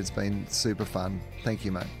appreciated it, and it's been super fun. Thank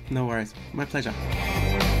you, mate. No worries. My pleasure.